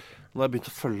der. Okay. Nå har jeg begynt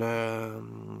å følge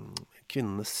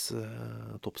kvinnenes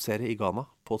toppserie i Ghana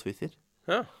på Twitter.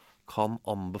 Ja. Kan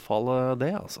anbefale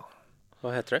det, altså.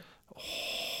 Hva heter det?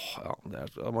 Ja,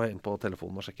 jeg må inn på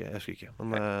telefonen og sjekke. Jeg husker ikke,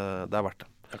 men det er verdt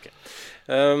det. Okay.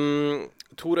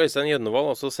 Tor Øystein Gjønnevold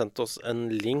har også sendt oss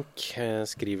en link,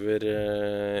 skriver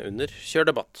under Kjør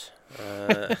debatt.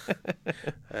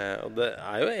 Og det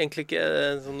er jo egentlig ikke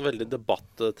en sånn veldig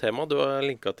debattema du har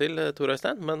linket til, Tor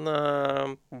Øystein, men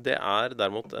det er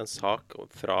derimot en sak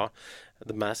fra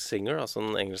The Masked Singer, altså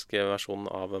den engelske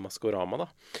versjonen av Maskorama da.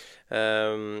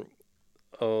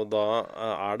 Og da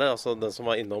er det altså den som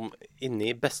var inne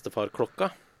i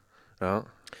Bestefarklokka. Ja.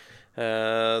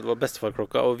 Det var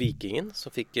Bestefarklokka og Vikingen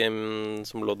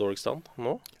som lå dårligst an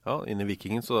nå. Ja, inne i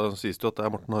Vikingen så sies det jo at det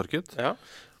er Morten Harket. Ja,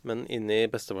 men inne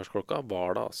i Bestefarsklokka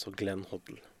var det altså Glenn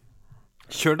Hoddle.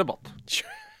 Kjør debatt.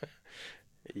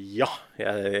 Ja,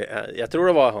 jeg tror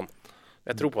det var han.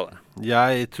 Jeg tror på det.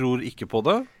 Jeg tror ikke på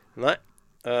det. Nei.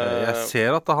 Jeg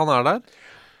ser at han er der,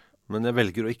 men jeg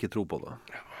velger å ikke tro på det.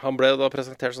 Han ble da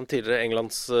presentert som tidligere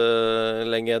Englands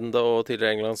legende og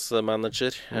tidligere Englands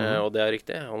manager, og det er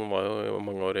riktig. Han var jo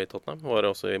mange år i Tottenham, var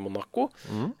også i Monaco.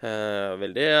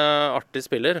 Veldig artig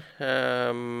spiller,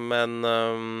 men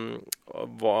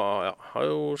har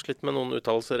jo slitt med noen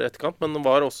uttalelser i etterkant, men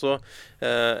var også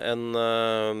en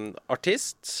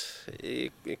artist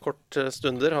i kort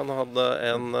stunder. Han hadde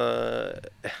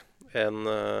en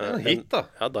hit da.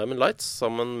 Ja, Diamond Lights,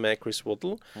 sammen med Chris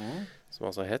Waddle. Som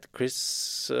altså het Chris,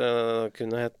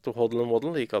 kunne hett Hoddle and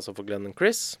Waddle, gikk altså for Glenn and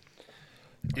Chris.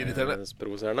 Irriterende.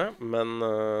 Provoserende, men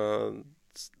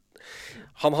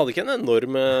han hadde ikke en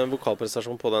enorm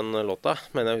vokalprestasjon på den låta,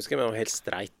 men jeg husker han var helt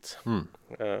streit.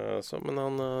 Men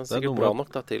han sikkert bra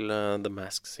nok da til The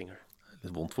Masked Singer.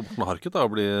 Litt vondt for Morten Harket da,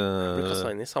 å bli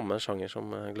kastet inn i samme sjanger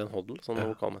som Glenn Hoddle, sånn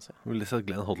vokalmessig. Jeg vil si at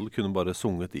Glenn Hoddle kunne bare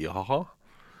sunget i ha-ha.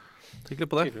 Tenk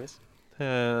litt på det.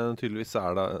 Tydeligvis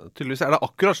er det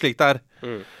akkurat slik det er.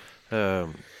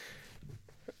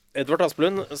 Edvard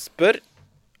Aspelund spør: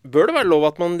 bør det være lov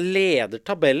at man leder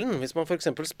tabellen hvis man for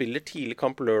eksempel spiller tidlig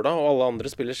kamp lørdag og alle andre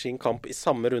spiller sin kamp i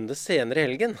samme runde senere i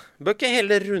helgen? Bør ikke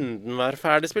hele runden være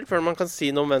ferdig spilt før man kan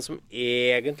si noe om hvem som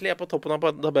egentlig er på toppen av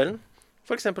tabellen?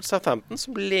 For eksempel Southampton,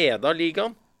 som ledet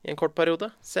ligaen i en kort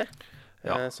periode. Se.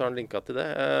 Ja. Så har han linket til det.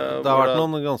 Det har vært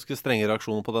noen ganske strenge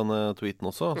reaksjoner på denne tweeten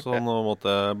også, så nå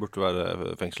burde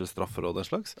være fengselsstraffer og den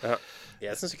slags. Ja.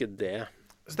 Jeg synes ikke det.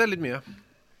 Så det er litt mye.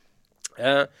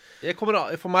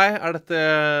 For meg er dette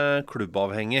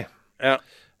klubbavhengig. Ja.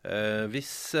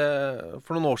 Hvis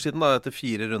for noen år siden da, etter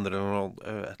 4 runder eller et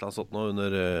eller annet sånt nå under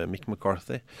Mick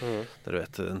McCarthy, dere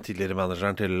vet, den tidligere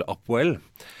manageren til Upwell,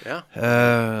 ja.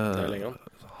 Det er lenge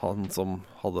han som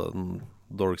hadde den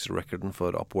dårligste rekorden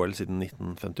for Upwell siden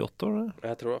 1958, var det?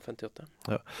 Jeg tror det var 58.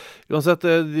 Ja. Uansett,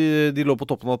 de lå på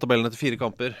toppen av tabellen etter 4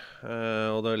 kamper,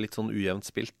 og det er litt sånn ujevnt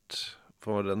spilt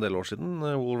for en del år siden,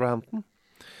 Wolverhampton.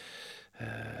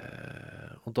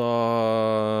 Og da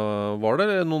var det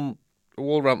noen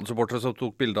Wolverhampton-supportere som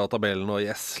tok bilder av tabellen og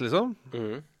yes, liksom.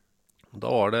 Da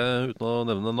var det, uten å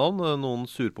nevne navn, noen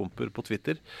surpumper på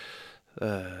Twitter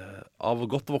av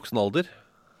godt voksen alder,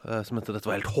 som mente dette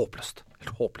var helt håpløst.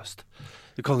 Helt håpløst.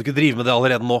 Du kan ikke drive med det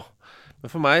allerede nå.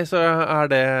 Men for meg så er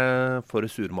det for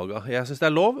surmaga. Jeg synes det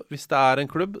er lov hvis det er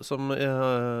en klubb som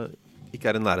ikke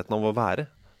er i nærheten av å være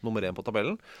nummer 1 på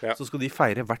tabellen, så skal de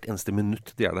feire hvert eneste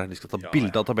minutt de er der. De skal ta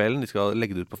bilde av tabellen, de skal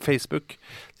legge det ut på Facebook.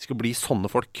 De skal bli sånne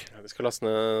folk. Ja, de skal laste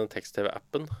ned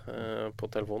tekst-TV-appen på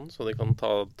telefonen, så de kan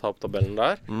ta opp tabellen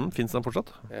der. Finnes den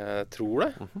fortsatt? Jeg tror det.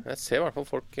 Jeg ser i hvert fall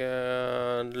folk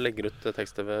legger ut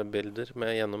tekst-TV-bilder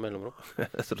med gjennom mellomrom.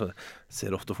 Jeg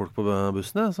ser ofte folk på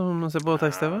bussen som ser på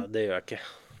tekst-TV. Ja, det gjør jeg ikke.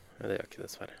 Det gjør ikke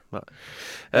dessverre. Nei.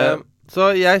 Så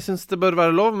jeg synes det bør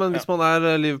være lov, men hvis man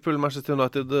er Liverpool, Manchester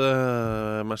United,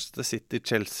 Manchester City,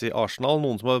 Chelsea, Arsenal,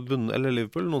 noen som har vunnet, eller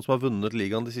Liverpool, noen som har vunnet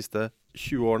ligaen de siste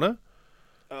 20 årene,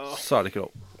 så er det ikke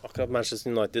lov. Akkurat Manchester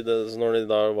United, når de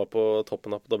da var på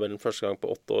toppen av tabellen første gang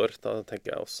på 8 år, da tenker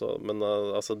jeg også, men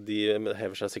altså, de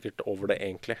hever seg sikkert over det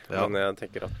egentlig, men jeg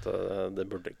tenker at det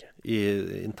burde ikke.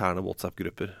 I interne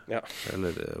WhatsApp-grupper,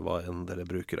 eller hva enn dere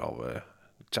bruker av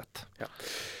chat.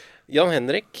 Jan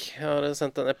Henrik har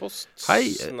sendt en e-post.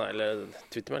 Hei! Nei, eller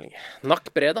twittermelding.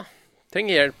 Nakk Breda.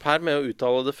 Trenger hjelp her med å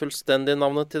uttale det fullstendige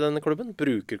navnet til denne klubben.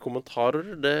 Bruker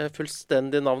kommentarer det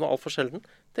fullstendige navnet alt for sjelden.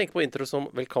 Tenk på intro som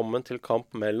velkommen til kamp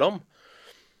mellom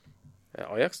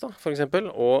Ajax da, for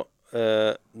eksempel, og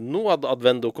Noad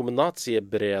Advendo Combinatie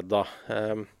Breda.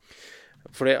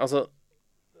 Fordi, altså,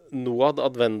 Noad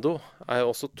Advendo er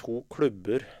jo også 2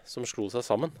 klubber som slo seg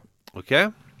sammen. Ok.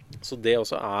 Så det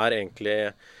også er egentlig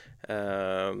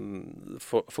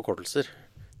forkortelser.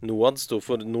 Noad stod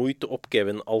for Nooit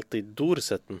oppgeven alltid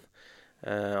doorsetten.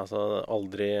 Altså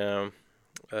aldri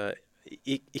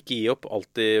ikke gi opp,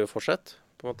 alltid fortsett,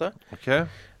 på en måte. Okay.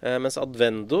 Mens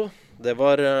Advendo, det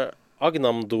var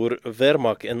Agnamdor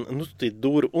Vermak en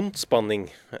nutidor ondspanning,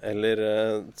 eller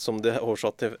som det er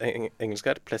oversatt til engelsk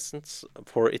her, pleasant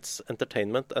for its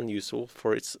entertainment and useful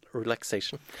for its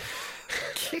relaxation.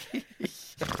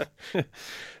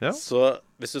 Så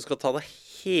hvis du skal ta det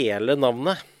hele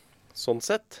navnet, sånn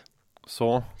sett,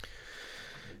 så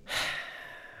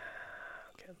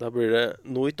da blir det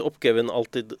Nooit oppgeven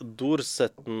alltid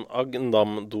dorsetten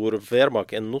Agnam dor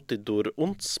Vermak en nutidor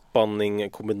ondspanning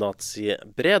kombinatie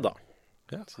Breda.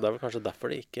 Så det er vel kanskje derfor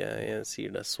de ikke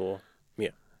sier det så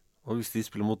mye. Og hvis de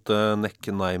spiller mot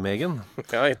Nekke Nijmegen, I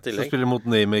tillegg. Så spiller de mot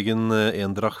Nijmegen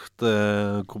Endracht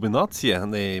Kombinatie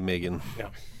Nijmegen.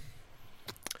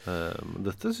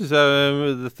 Dette synes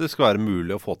jeg dette skal være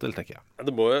mulig å få til, tenker jeg.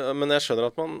 Det må jo, men jeg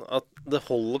skjønner at det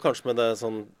holder kanskje med det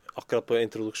sånn akkurat på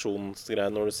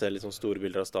introduksjonsgreier når du ser litt sånn store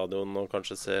bilder av stadion og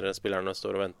kanskje ser spillerne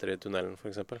står og venter i tunnelen for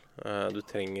eksempel. Du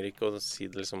trenger ikke å si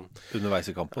det liksom underveis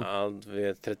i kampen. Vi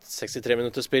er 63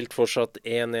 minutter spilt, fortsatt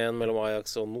 1-1 mellom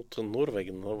Ajax og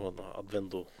Norwegen og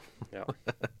Advendo.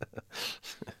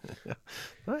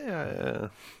 Nei,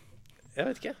 jeg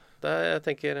vet ikke. Jeg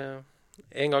tenker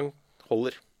en gang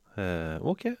holder.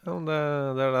 Ok, det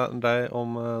er deg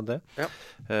om det.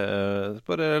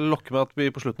 Bare lokke med at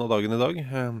vi på slutten av dagen i dag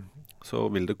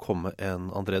så vil det komme en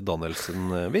André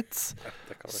Danielsen-vits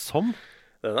som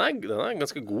den er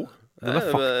ganske god. Den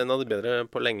er en av de bedre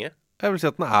på lenge. Jeg vil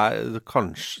si at den er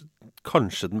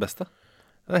kanskje den beste.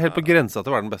 Den er helt på grensa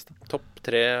til å være den beste. Topp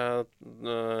 3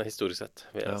 historisk sett,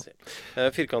 vil jeg si.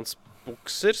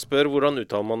 Firkantsbukser spør hvordan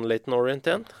uttaler man Leyton Orient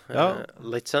igjen?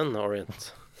 Leyton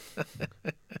Orient.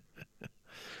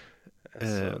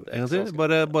 En gang til,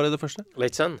 bare det første.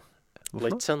 Leyton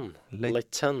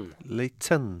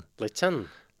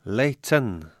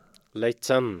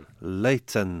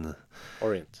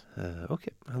Orient. Ok,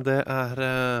 det er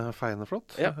feiende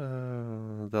flott. Det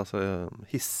er altså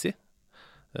hissig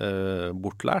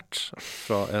bortlært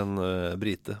fra en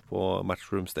brite på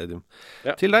Matchroom Stadium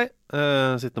til deg,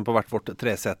 sittende på hvert vårt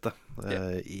tresete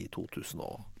i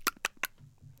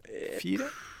 2004.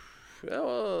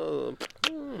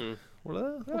 Var det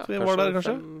det? Vi var der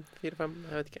kanskje? 4-5,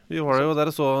 jeg vet ikke. Vi var der jo der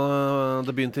og så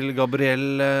debuten til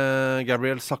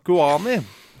Gabriel Sakuani,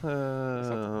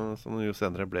 som jo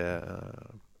senere ble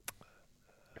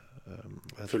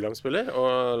fullgangsspiller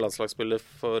og landslagsspiller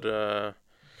for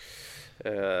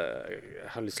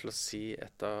jeg har lyst til å si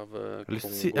et av Kongo.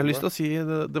 Jeg har lyst til å si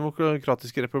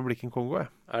Demokratiske Republikken Kongo.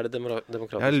 Er det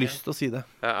demokratisk? Jeg har lyst til å si det.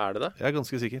 Er det det? Jeg er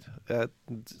ganske sikker. Jeg er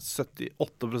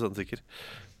 78% sikker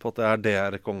på at det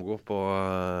er Kongo på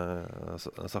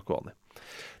Sakuani.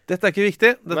 Dette er ikke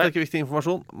viktig. Dette er ikke viktig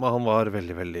informasjon, men han var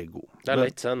veldig, veldig god. Det er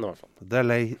Leyton i hvert fall. Det er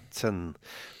Leyton.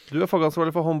 Du er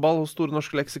fagansvarlig for håndball hos Store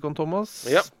Norske Leksikon, Thomas.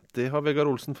 Det har Vegard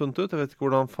Olsen funnet ut. Jeg vet ikke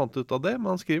hvordan han fant ut av det, men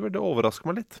han skriver det overrasker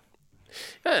meg litt.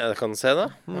 Jeg kan se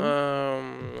det.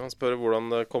 Han spør hvordan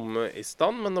det kom i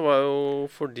stand, men det var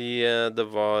jo fordi det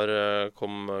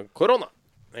kom korona,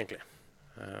 egentlig.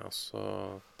 Og så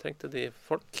trengte de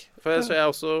folk. Så jeg er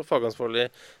også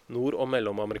fagansvarlig nord- og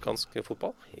mellomamerikansk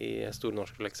fotball i Store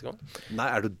Norske Leksikon.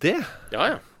 Nei, er du det?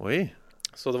 Ja. Oi.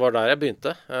 Så det var der jeg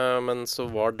begynte, men så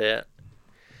var det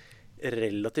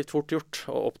relativt fort gjort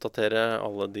å oppdatere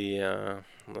alle de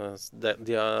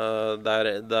det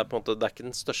er på en måte det er ikke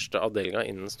den største avdelingen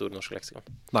innen Store Norske Leksikon.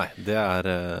 Nei, det er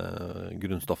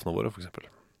grunnstoffene våre, for eksempel.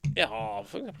 Ja,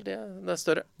 for eksempel det er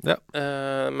større. Ja.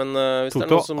 Men hvis tok det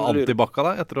er noen som du antibakka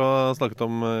deg etter å ha snakket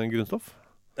om grunnstoff?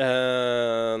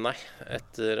 Nei,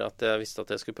 etter at jeg visste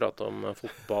at jeg skulle prate om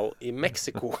fotball i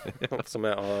Mexico, som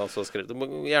jeg altså har skrevet. Du må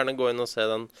gjerne gå inn og se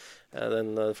den.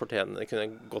 Den fortjener, jeg kunne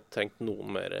godt trengt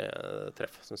noen mer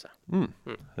treff, synes jeg.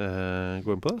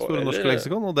 Gå inn på det, Store Norske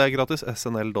Leksikon, og det er gratis,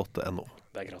 snl.no.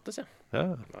 Det er gratis, ja.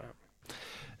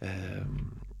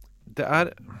 Det er,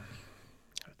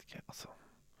 jeg vet ikke, altså.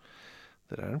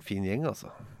 Dere er en fin gjeng,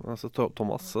 altså.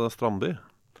 Thomas Strandby.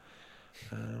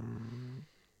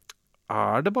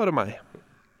 Er det bare meg?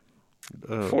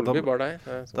 Foreløpig bare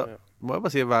deg. Da må jeg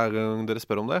bare si, hver gang dere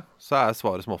spør om det, så er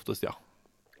svaret som oftest ja.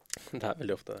 Det er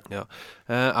veldig ofte det. Ja.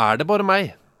 Er det bare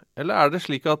meg? Eller er det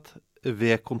slik at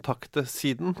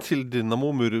V-kontakte-siden til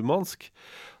Dynamo Murmansk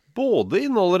både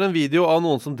inneholder en video av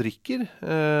noen som drikker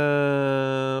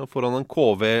foran en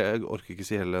KV, jeg orker ikke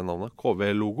si hele navnet,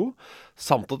 KV-logo,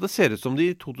 samt at det ser ut som de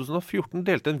i 2014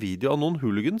 delte en video av noen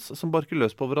hooligans som barker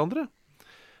løs på hverandre?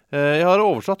 Jeg har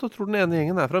oversatt og tror den ene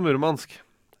gjengen er fra Murmansk.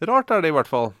 Rart er det i hvert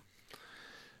fall.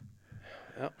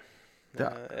 Ja, jeg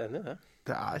er enig i det.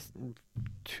 Det er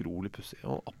utrolig pussig.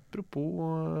 Og apropos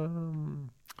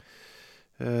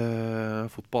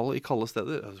fotball i kalde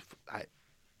steder. Nei,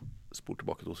 spor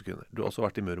tilbake 2 sekunder. Du har også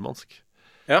vært i Murmansk.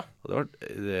 Ja. Og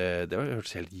det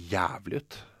hørtes helt jævlig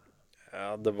ut.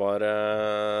 Ja, det var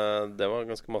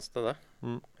ganske masse det.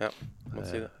 Ja, må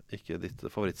si det. Ikke ditt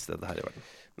favorittsted her i verden.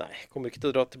 Nei, jeg kommer ikke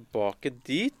til å dra tilbake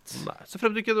dit. Nei, så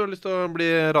frem til ikke du har lyst til å bli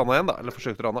rana igjen da, eller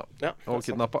forsøkt rana. Ja, og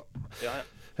kidnappa. Ja.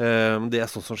 Det er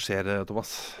sånt som skjer,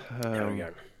 Thomas. Jeg er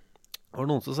gæren. Det var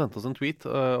noen som sendte oss en tweet,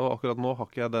 og akkurat nå har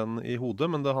ikke jeg den i hodet,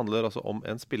 men det handler altså om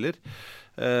en spiller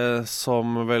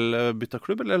som vel bytta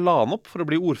klubb, eller la han opp for å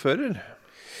bli ordfører.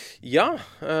 Ja,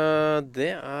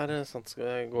 det er sant. Skal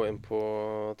jeg gå inn på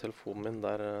telefonen min,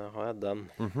 der har jeg den.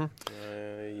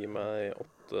 Gi meg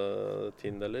 8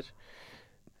 tiendedeler.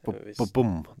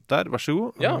 Der, vær så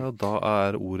god. Ja. Da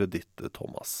er ordet ditt,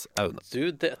 Thomas Aune.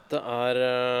 Du, dette er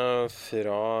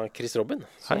fra Chris Robin,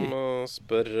 som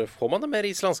spør, får man det mer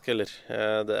islandsk, eller?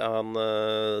 Han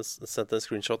sendte en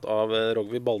screenshot av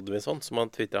Rogvi Baldvinsson, som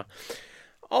han twitteret.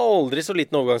 Aldri så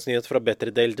liten overgangsnyhet fra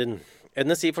Betterdalen.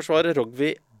 NSI-forsvarer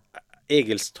Rogvi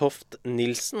Egelstoft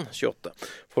Nilsen, 28,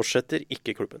 fortsetter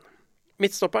ikke klubben.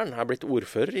 Midtstopperen er blitt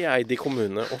ordfører i Eidi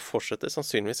kommune og fortsetter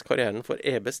sannsynligvis karrieren for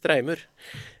EB Streimur.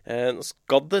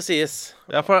 Skal det sies?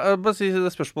 Ja, for bare si det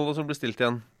spørsmålet som ble stilt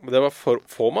igjen. Det var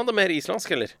får man det mer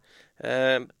islandsk, eller?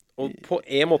 Og på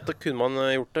en måte kunne man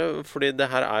gjort det, fordi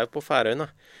det her er jo på Færøyene.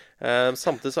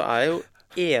 Samtidig så er jeg jo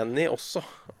enig også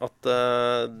at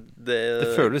det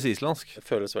føles islandsk. Det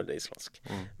føles veldig islandsk.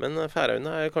 Men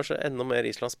Færøyene er jo kanskje enda mer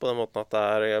islandsk på den måten at det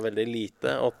er veldig lite,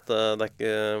 at det er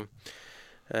ikke...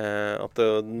 at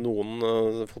noen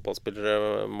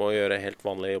fotballspillere må gjøre helt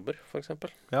vanlige jobber, for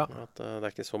eksempel. Ja. At det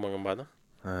er ikke så mange om beina.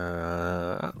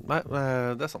 Nei,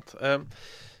 det er sant.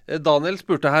 Daniel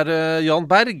spurte her, Jan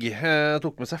Berg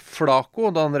tok med seg Flako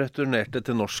da han returnerte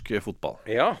til norsk fotball.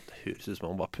 Ja. Det høres ut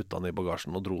som han bare puttet han i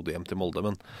bagasjen og dro det hjem til Molde,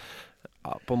 men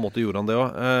ja, på en måte gjorde han det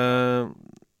også.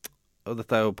 Og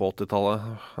dette er jo på 80-tallet,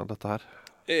 dette her.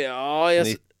 Ja,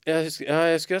 jeg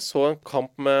husker jeg så en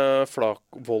kamp med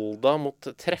Volda mot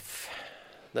Treff.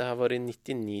 Det her var i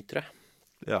 99, tror jeg.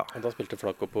 Ja. Og da spilte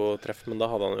Flako på Treff, men da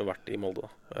hadde han jo vært i Molde da.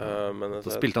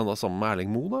 Da spilte han da sammen med Erling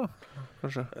Moe da,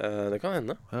 kanskje? Det kan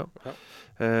hende. Ja.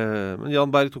 Men Jan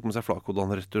Berg tok med seg Flako da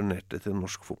han returnerte til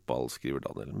norsk fotball, skriver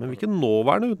Daniel. Men hvilken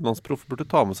nåværende utenlandsproff burde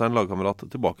ta med seg en lagkamerat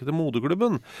tilbake til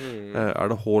moderklubben? Er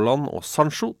det Haaland og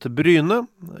Sancho til Bryne,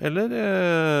 eller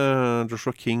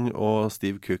Joshua King og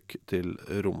Steve Cook til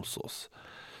Romsås?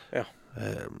 Ja.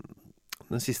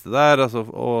 Den siste der, altså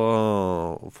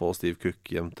å få Steve Cook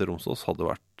hjem til Romsås hadde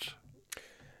vært...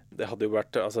 Det hadde jo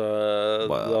vært, altså...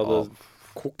 Det hadde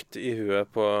kokt i huet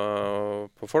på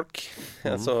folk.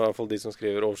 Så i hvert fall de som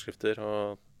skriver overskrifter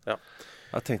og... Ja.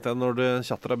 Jeg tenkte når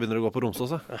chattera begynner å gå på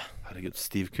Romsås, herregud,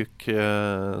 Steve Cook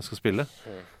skal spille.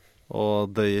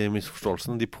 Og de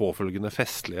misforståelsene, de påfølgende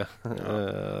festlige,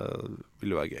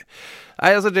 vil jo være gøy.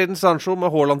 Nei, altså Jadon Sancho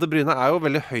med Haaland til Bryne er jo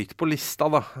veldig høyt på lista,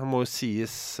 da. Det må jo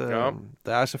sies.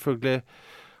 Det er selvfølgelig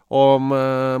om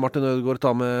Martin Ødegaard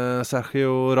tar med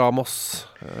Sergio Ramos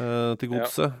til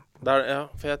godset. Ja,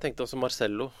 for jeg tenkte også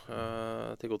Marcelo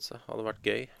til godset. Hadde vært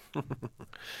gøy.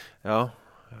 Ja.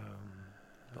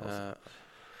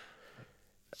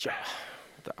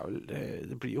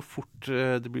 Det blir jo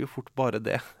fort bare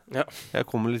det. Ja. Jeg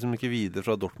kommer liksom ikke videre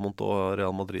fra Dortmund og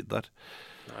Real Madrid der.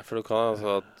 Nei, for du kan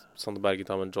altså at Sander Berge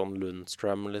tar med John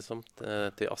Lundstrøm liksom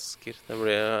til Asker. Det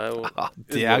blir jo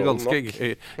det er ganske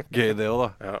gøy det også da.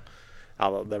 Ja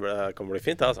da, det kan bli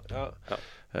fint det altså. Ja.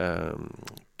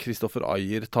 Kristoffer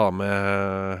Ayer tar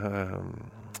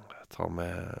ta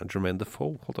med Jermaine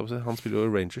Defoe, holdt jeg på å si. Han spiller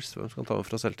jo Rangers, hvem skal han ta med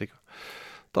fra Celtic?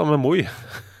 Ta med Moi.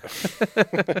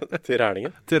 Til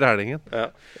Rælingen. Til Rælingen.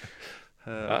 Ja.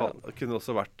 Han kunne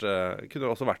også vært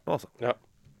noe, altså. Ja,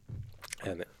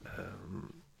 enig.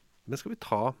 Men skal vi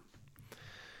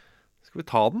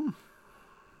ta den?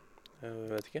 Jeg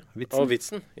vet ikke. Vitsen?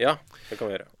 Vitsen? Ja, det kan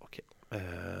vi gjøre. Ok.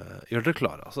 Gjør dere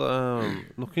klare. Altså,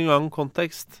 nok en gang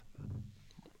kontekst.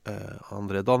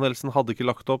 André Danielsen hadde ikke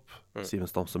lagt opp. Simen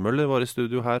Stamse Møller var i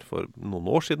studio her for noen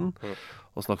år siden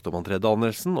og snakket om André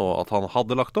Danielsen og at han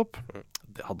hadde lagt opp.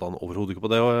 Det hadde han overhodet ikke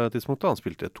på det tidspunktet. Han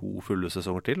spilte 2 fulle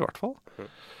sesonger til, i hvert fall.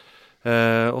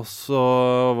 Og så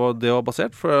var det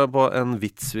basert på en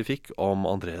vits vi fikk om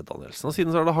André Danielsen. Og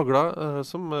siden så har det hagla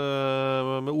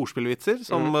med ordspillvitser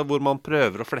hvor man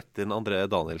prøver å flette inn André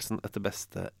Danielsen etter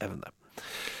beste evne.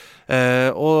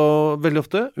 Og veldig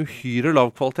ofte uhyre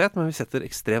lav kvalitet, men vi setter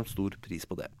ekstremt stor pris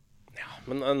på det. Ja,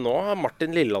 men nå har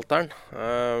Martin Lillealteren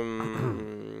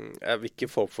jeg vil ikke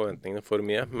få opp forventningene for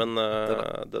mye, men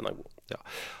den er god. Ja.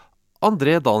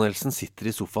 André Danielsen sitter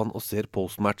i sofaen og ser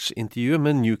postmatch-intervjuet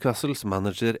med Newcastles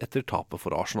manager etter tapet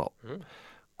for Arsenal.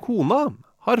 Kona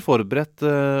har forberedt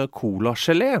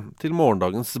cola-gelé til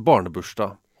morgendagens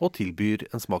barnebursdag og tilbyr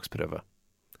en smaksprøve.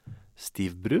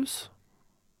 Stivbrus?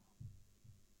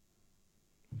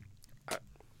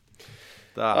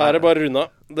 Er det bare runda?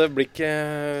 Det blir ikke...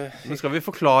 Men skal vi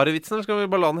forklare vitsen, eller skal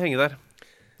vi bare la den henge der?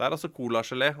 Det er altså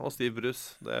cola-gelé og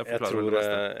stivbrus. Jeg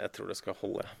tror det skal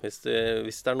holde. Hvis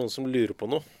det er noen som lurer på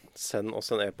noe, send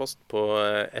oss en e-post på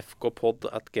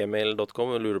fkpod@gmail.com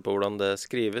og lurer på hvordan det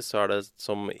skrives, så er det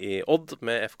som i Odd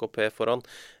med fkp foran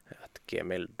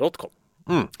 @gmail.com.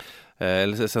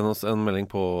 Eller send oss en melding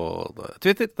på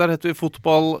Twitter. Der heter vi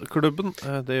Fotballklubben.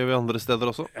 Det gjør vi andre steder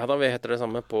også. Ja, da vi heter det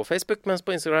samme på Facebook, mens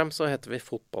på Instagram så heter vi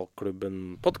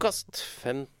Fotballklubben Podcast.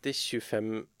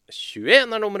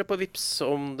 502521 er nummeret på Vips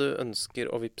om du ønsker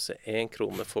å vipse 1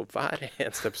 krone for hver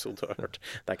eneste episode du har hørt.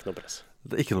 Det er ikke noe press.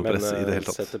 Det er ikke noe press i det hele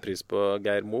tatt. Men setter pris på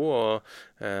Geir Mo og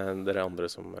dere andre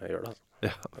som gjør det.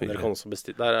 Ja, dere kan også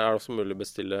der er det også mulig å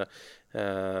bestille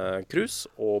krus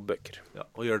og bøker. Ja,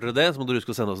 og gjør dere det, så må dere huske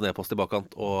å sende oss en e-post i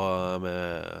bakkant og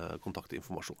med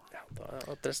kontaktinformasjon. Ja, da er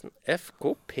adressen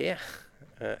FKP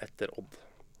etter Odd.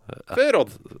 Før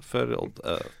Odd. Før Odd.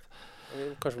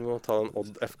 Kanskje vi må ta en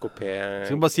Odd FKP.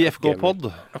 Skal vi bare si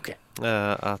FKpod okay.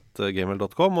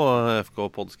 @gmail.com, og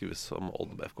FKpod skrives som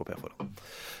Odd med FKP foran.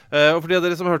 Og for de av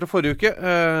dere som hørte forrige uke,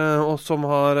 og som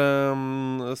har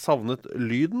savnet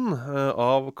lyden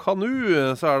av Kanu,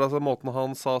 så er det altså måten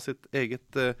han sa sitt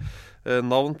eget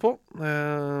navn på.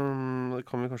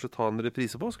 Kan vi kanskje ta en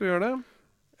reprise på? Skal vi gjøre det?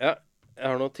 Ja, jeg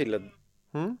har noe tilledd.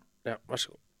 Ja, vær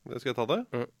så god. Skal jeg ta det?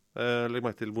 Legg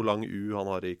merke til hvor lang U han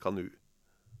har i Kanu.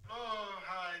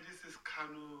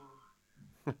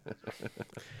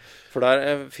 For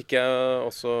der fikk jeg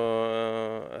også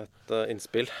et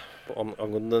innspill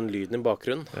angående den lyden i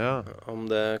bakgrunnen. Ja. Om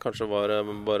det kanskje var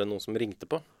bare noen som ringte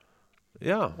på.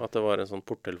 Ja. At det var en sånn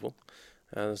porttelefon.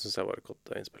 Det synes jeg var et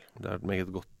godt innspill. Det er et meget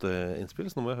godt innspill,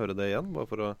 så nå må jeg høre det igjen, bare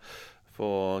for å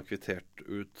få kvittert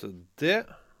ut det.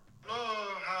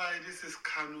 Hello, hi, this is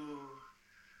Kanu.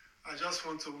 I just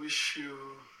want to wish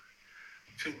you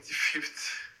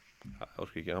 25th. Jeg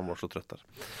orker ikke, han var så trøtt der.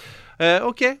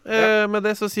 Ok, med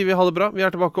det så sier vi ha det bra. Vi er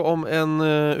tilbake om en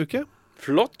uke.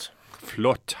 Flott.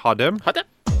 Ha det. Ha det.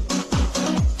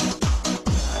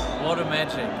 What a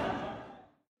magic.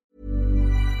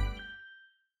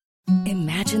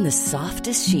 Imagine the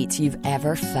softest sheets you've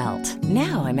ever felt.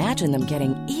 Now imagine them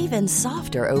getting even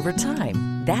softer over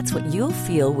time. That's what you'll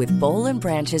feel with Boll &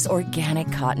 Branch's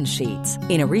organic cotton sheets.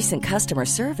 In a recent customer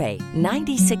survey,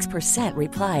 96%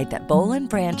 replied that Boll &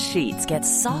 Branch sheets get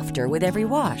softer with every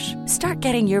wash. Start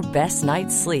getting your best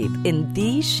night's sleep in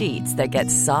these sheets that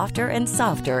get softer and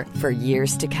softer for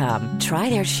years to come. Try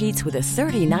their sheets with a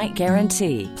 30-night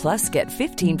guarantee. Plus, get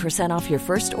 15% off your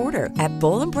first order at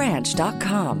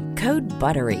bollandbranch.com. Code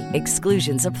BUTTERY.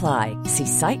 Exclusions apply. See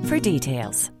site for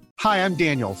details. Hi, I'm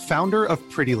Daniel, founder of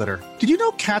Pretty Litter. Did you know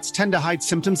cats tend to hide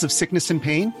symptoms of sickness and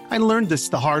pain? I learned this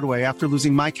the hard way after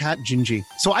losing my cat, Gingy.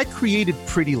 So I created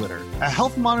Pretty Litter, a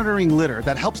health monitoring litter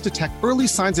that helps detect early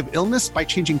signs of illness by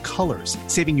changing colors,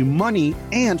 saving you money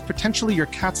and potentially your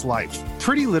cat's life.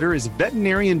 Pretty Litter is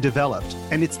veterinarian developed,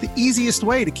 and it's the easiest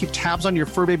way to keep tabs on your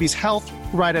fur baby's health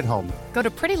right at home. Go to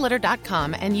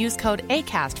prettylitter.com and use code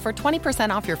ACAST for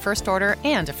 20% off your first order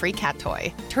and a free cat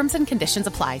toy. Terms and conditions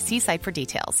apply. See site for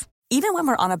details. Even when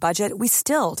we're on a budget, we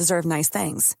still deserve nice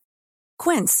things.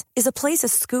 Quince is a place to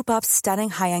scoop up stunning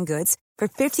high-end goods for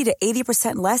 50 to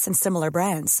 80% less than similar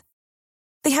brands.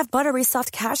 They have buttery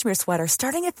soft cashmere sweaters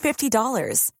starting at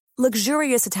 $50,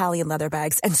 luxurious Italian leather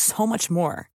bags, and so much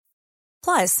more.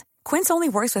 Plus, Quince only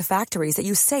works with factories that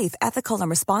use safe, ethical, and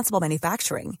responsible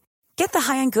manufacturing. Get the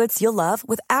high-end goods you'll love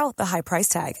without the high price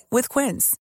tag with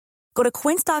Quince. Go to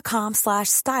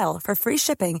quince.com/style for free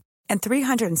shipping and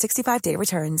 365-day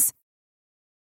returns.